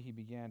Zebedee, he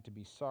began to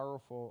be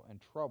sorrowful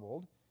and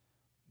troubled.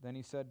 Then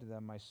he said to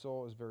them, "My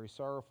soul is very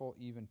sorrowful,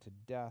 even to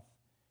death.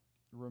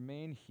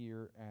 Remain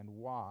here and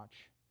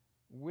watch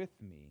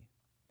with me."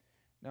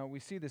 Now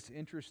we see this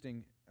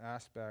interesting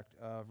aspect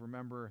of,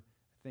 remember,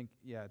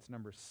 it's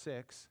number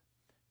 6,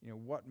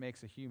 what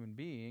makes a human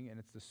being, and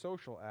it's the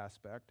social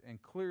aspect.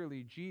 And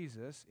clearly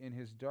Jesus, in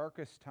his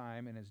darkest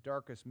time, in his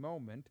darkest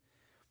moment,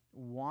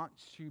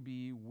 wants to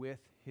be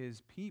with his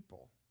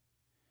people.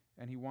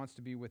 And he wants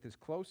to be with his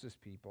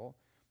closest people.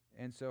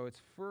 And so it's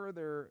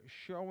further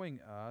showing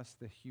us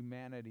the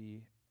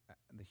humanity,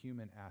 the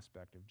human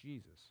aspect of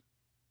Jesus.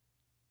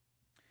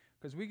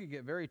 Because we could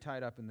get very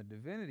tied up in the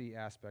divinity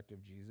aspect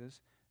of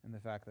Jesus and the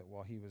fact that,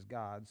 he was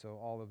God, so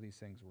all of these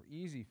things were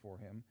easy for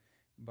him.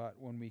 But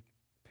when we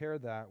pair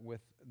that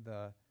with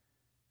the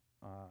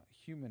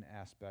human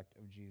aspect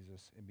of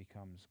Jesus, it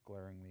becomes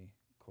glaringly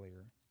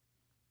clear.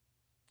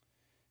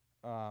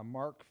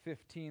 Mark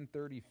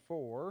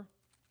 15:34.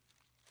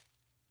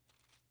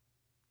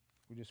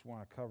 We just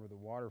want to cover the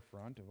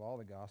waterfront of all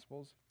the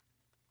Gospels.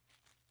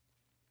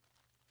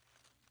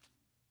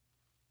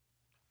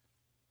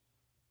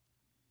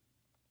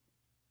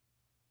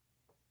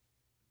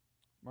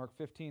 Mark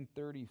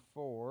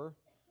 15:34.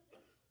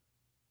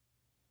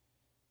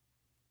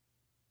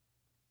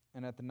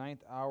 And at the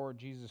 9th hour,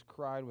 Jesus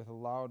cried with a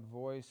loud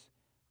voice,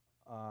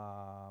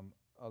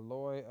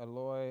 "Eloi,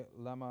 Eloi,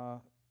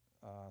 lema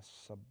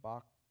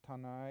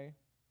sabachthani,"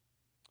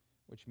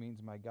 which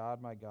means, my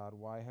God,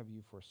 why have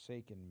you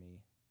forsaken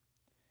me?"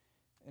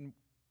 And,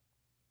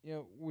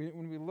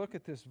 when we look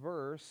at this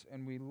verse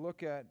and we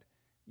look at,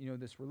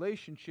 this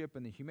relationship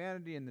and the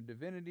humanity and the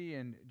divinity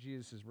and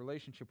Jesus'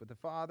 relationship with the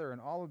Father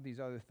and all of these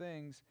other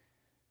things,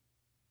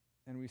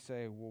 and we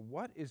say, well,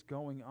 what is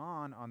going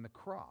on the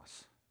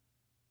cross?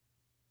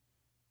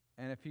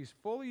 And if he's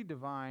fully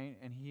divine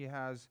and he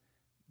has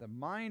the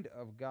mind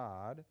of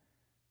God,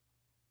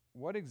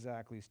 what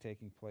exactly is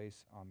taking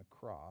place on the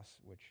cross,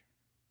 which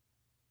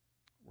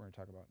we're going to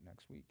talk about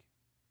next week.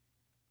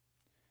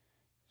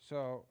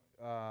 So,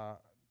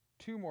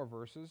 2 more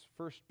verses.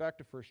 First, back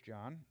to 1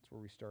 John. That's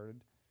where we started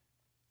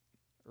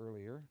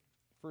earlier.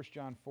 1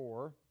 John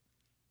 4.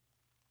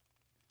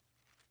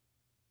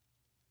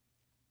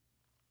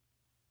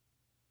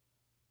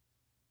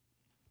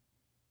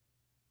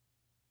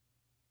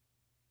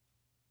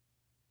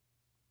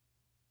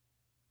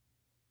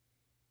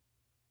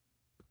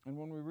 And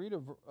when we read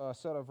a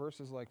set of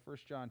verses like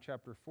 1 John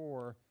chapter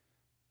 4,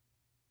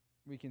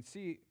 we can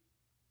see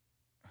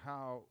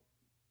how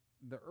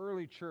the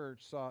early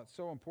church saw it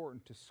so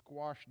important to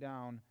squash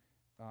down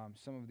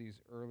some of these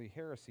early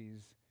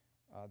heresies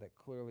that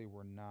clearly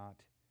were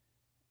not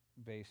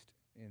based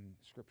in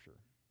Scripture.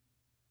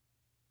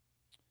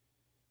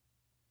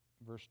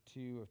 Verse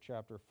 2 of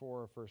chapter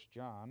 4 of 1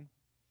 John,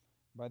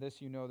 "By this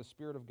you know the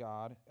Spirit of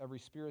God. Every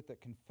spirit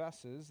that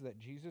confesses that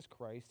Jesus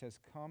Christ has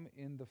come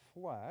in the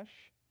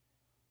flesh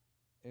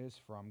is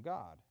from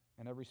God.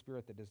 And every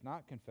spirit that does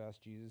not confess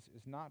Jesus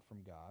is not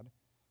from God.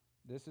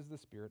 This is the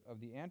spirit of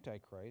the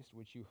Antichrist,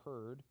 which you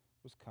heard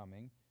was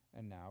coming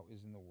and now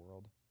is in the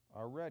world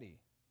already."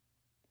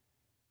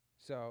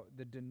 So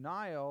the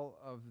denial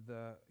of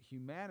the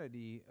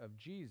humanity of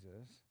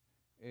Jesus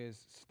is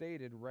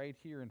stated right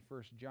here in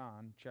 1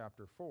 John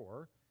chapter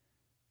 4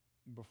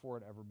 before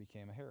it ever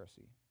became a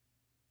heresy.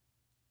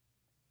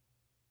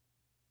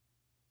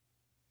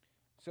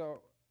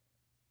 So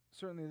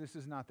certainly this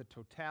is not the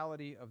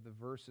totality of the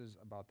verses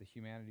about the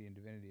humanity and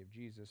divinity of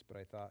Jesus, but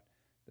I thought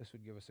this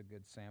would give us a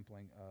good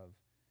sampling of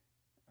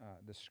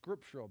the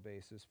scriptural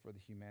basis for the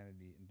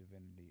humanity and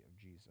divinity of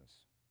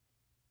Jesus,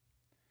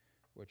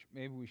 which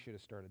maybe we should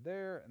have started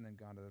there and then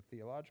gone to the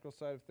theological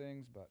side of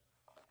things, but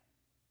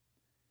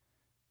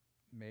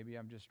maybe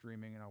I'm just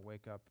dreaming and I'll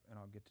wake up and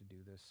I'll get to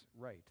do this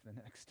right the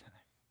next time.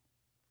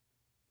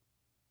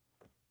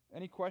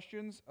 Any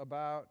questions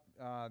about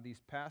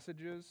these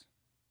passages?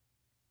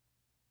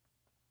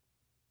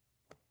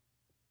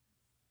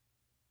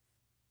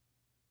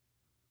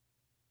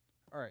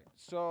 All right,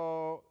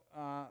 so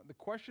the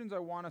questions I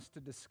want us to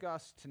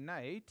discuss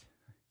tonight,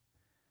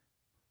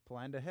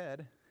 planned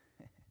ahead.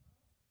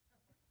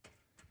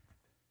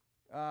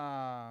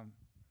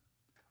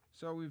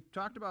 So we've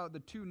talked about the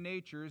 2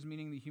 natures,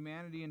 meaning the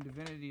humanity and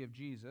divinity of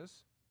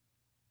Jesus.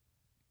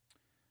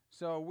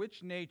 So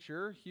which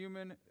nature,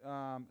 human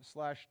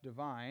 /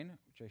 divine,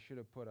 which I should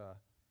have put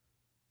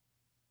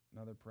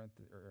another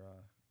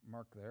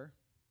mark there,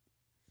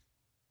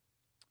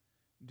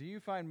 do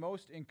you find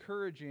most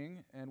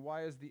encouraging, and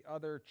why is the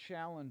other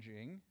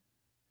challenging?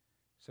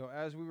 So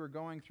as we were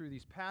going through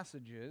these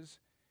passages,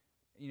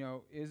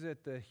 is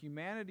it the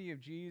humanity of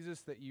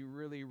Jesus that you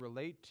really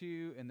relate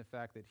to, and the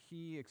fact that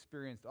he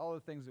experienced all the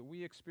things that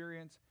we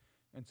experience,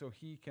 and so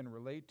he can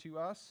relate to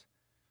us?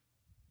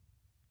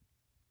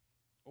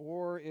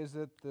 Or is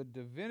it the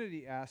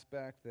divinity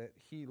aspect that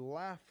he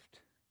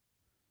left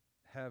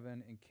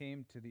heaven and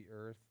came to the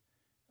earth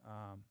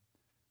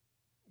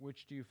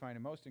Which do you find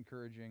most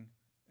encouraging,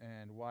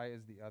 and why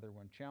is the other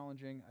one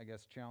challenging? I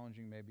guess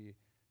challenging may be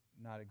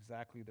not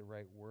exactly the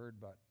right word,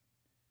 but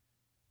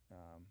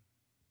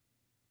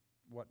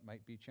what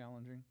might be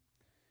challenging?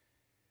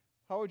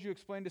 How would you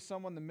explain to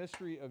someone the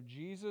mystery of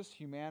Jesus,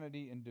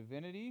 humanity, and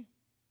divinity?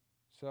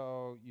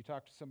 So you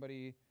talk to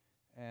somebody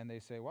and they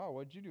say, wow,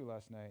 what did you do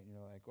last night? And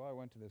you're like, well, I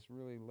went to this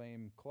really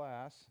lame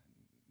class.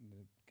 And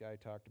the guy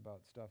talked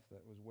about stuff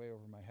that was way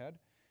over my head.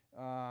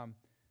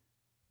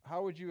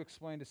 How would you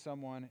explain to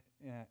someone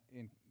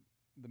in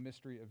the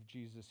mystery of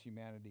Jesus,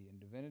 humanity, and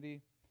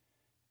divinity?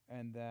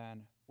 And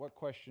then, what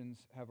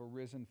questions have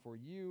arisen for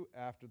you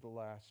after the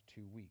last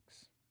 2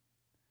 weeks?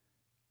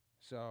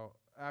 So,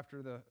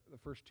 after the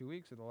first 2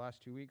 weeks or the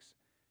last 2 weeks,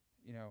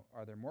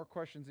 are there more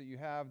questions that you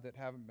have that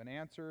haven't been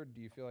answered?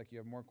 Do you feel like you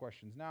have more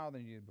questions now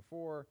than you did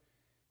before?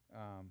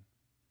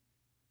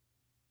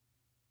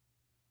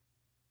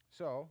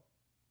 So,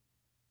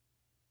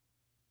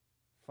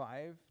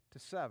 5 to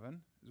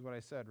 7 is what I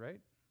said, right?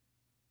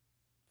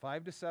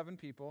 5 to 7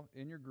 people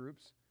in your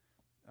groups.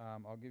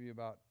 I'll give you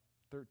about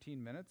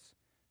 13 minutes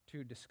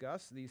to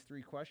discuss these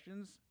 3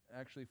 questions,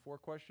 actually 4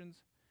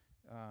 questions,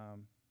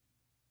 and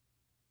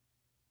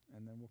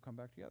then we'll come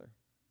back together.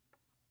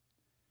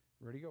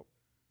 Ready to go.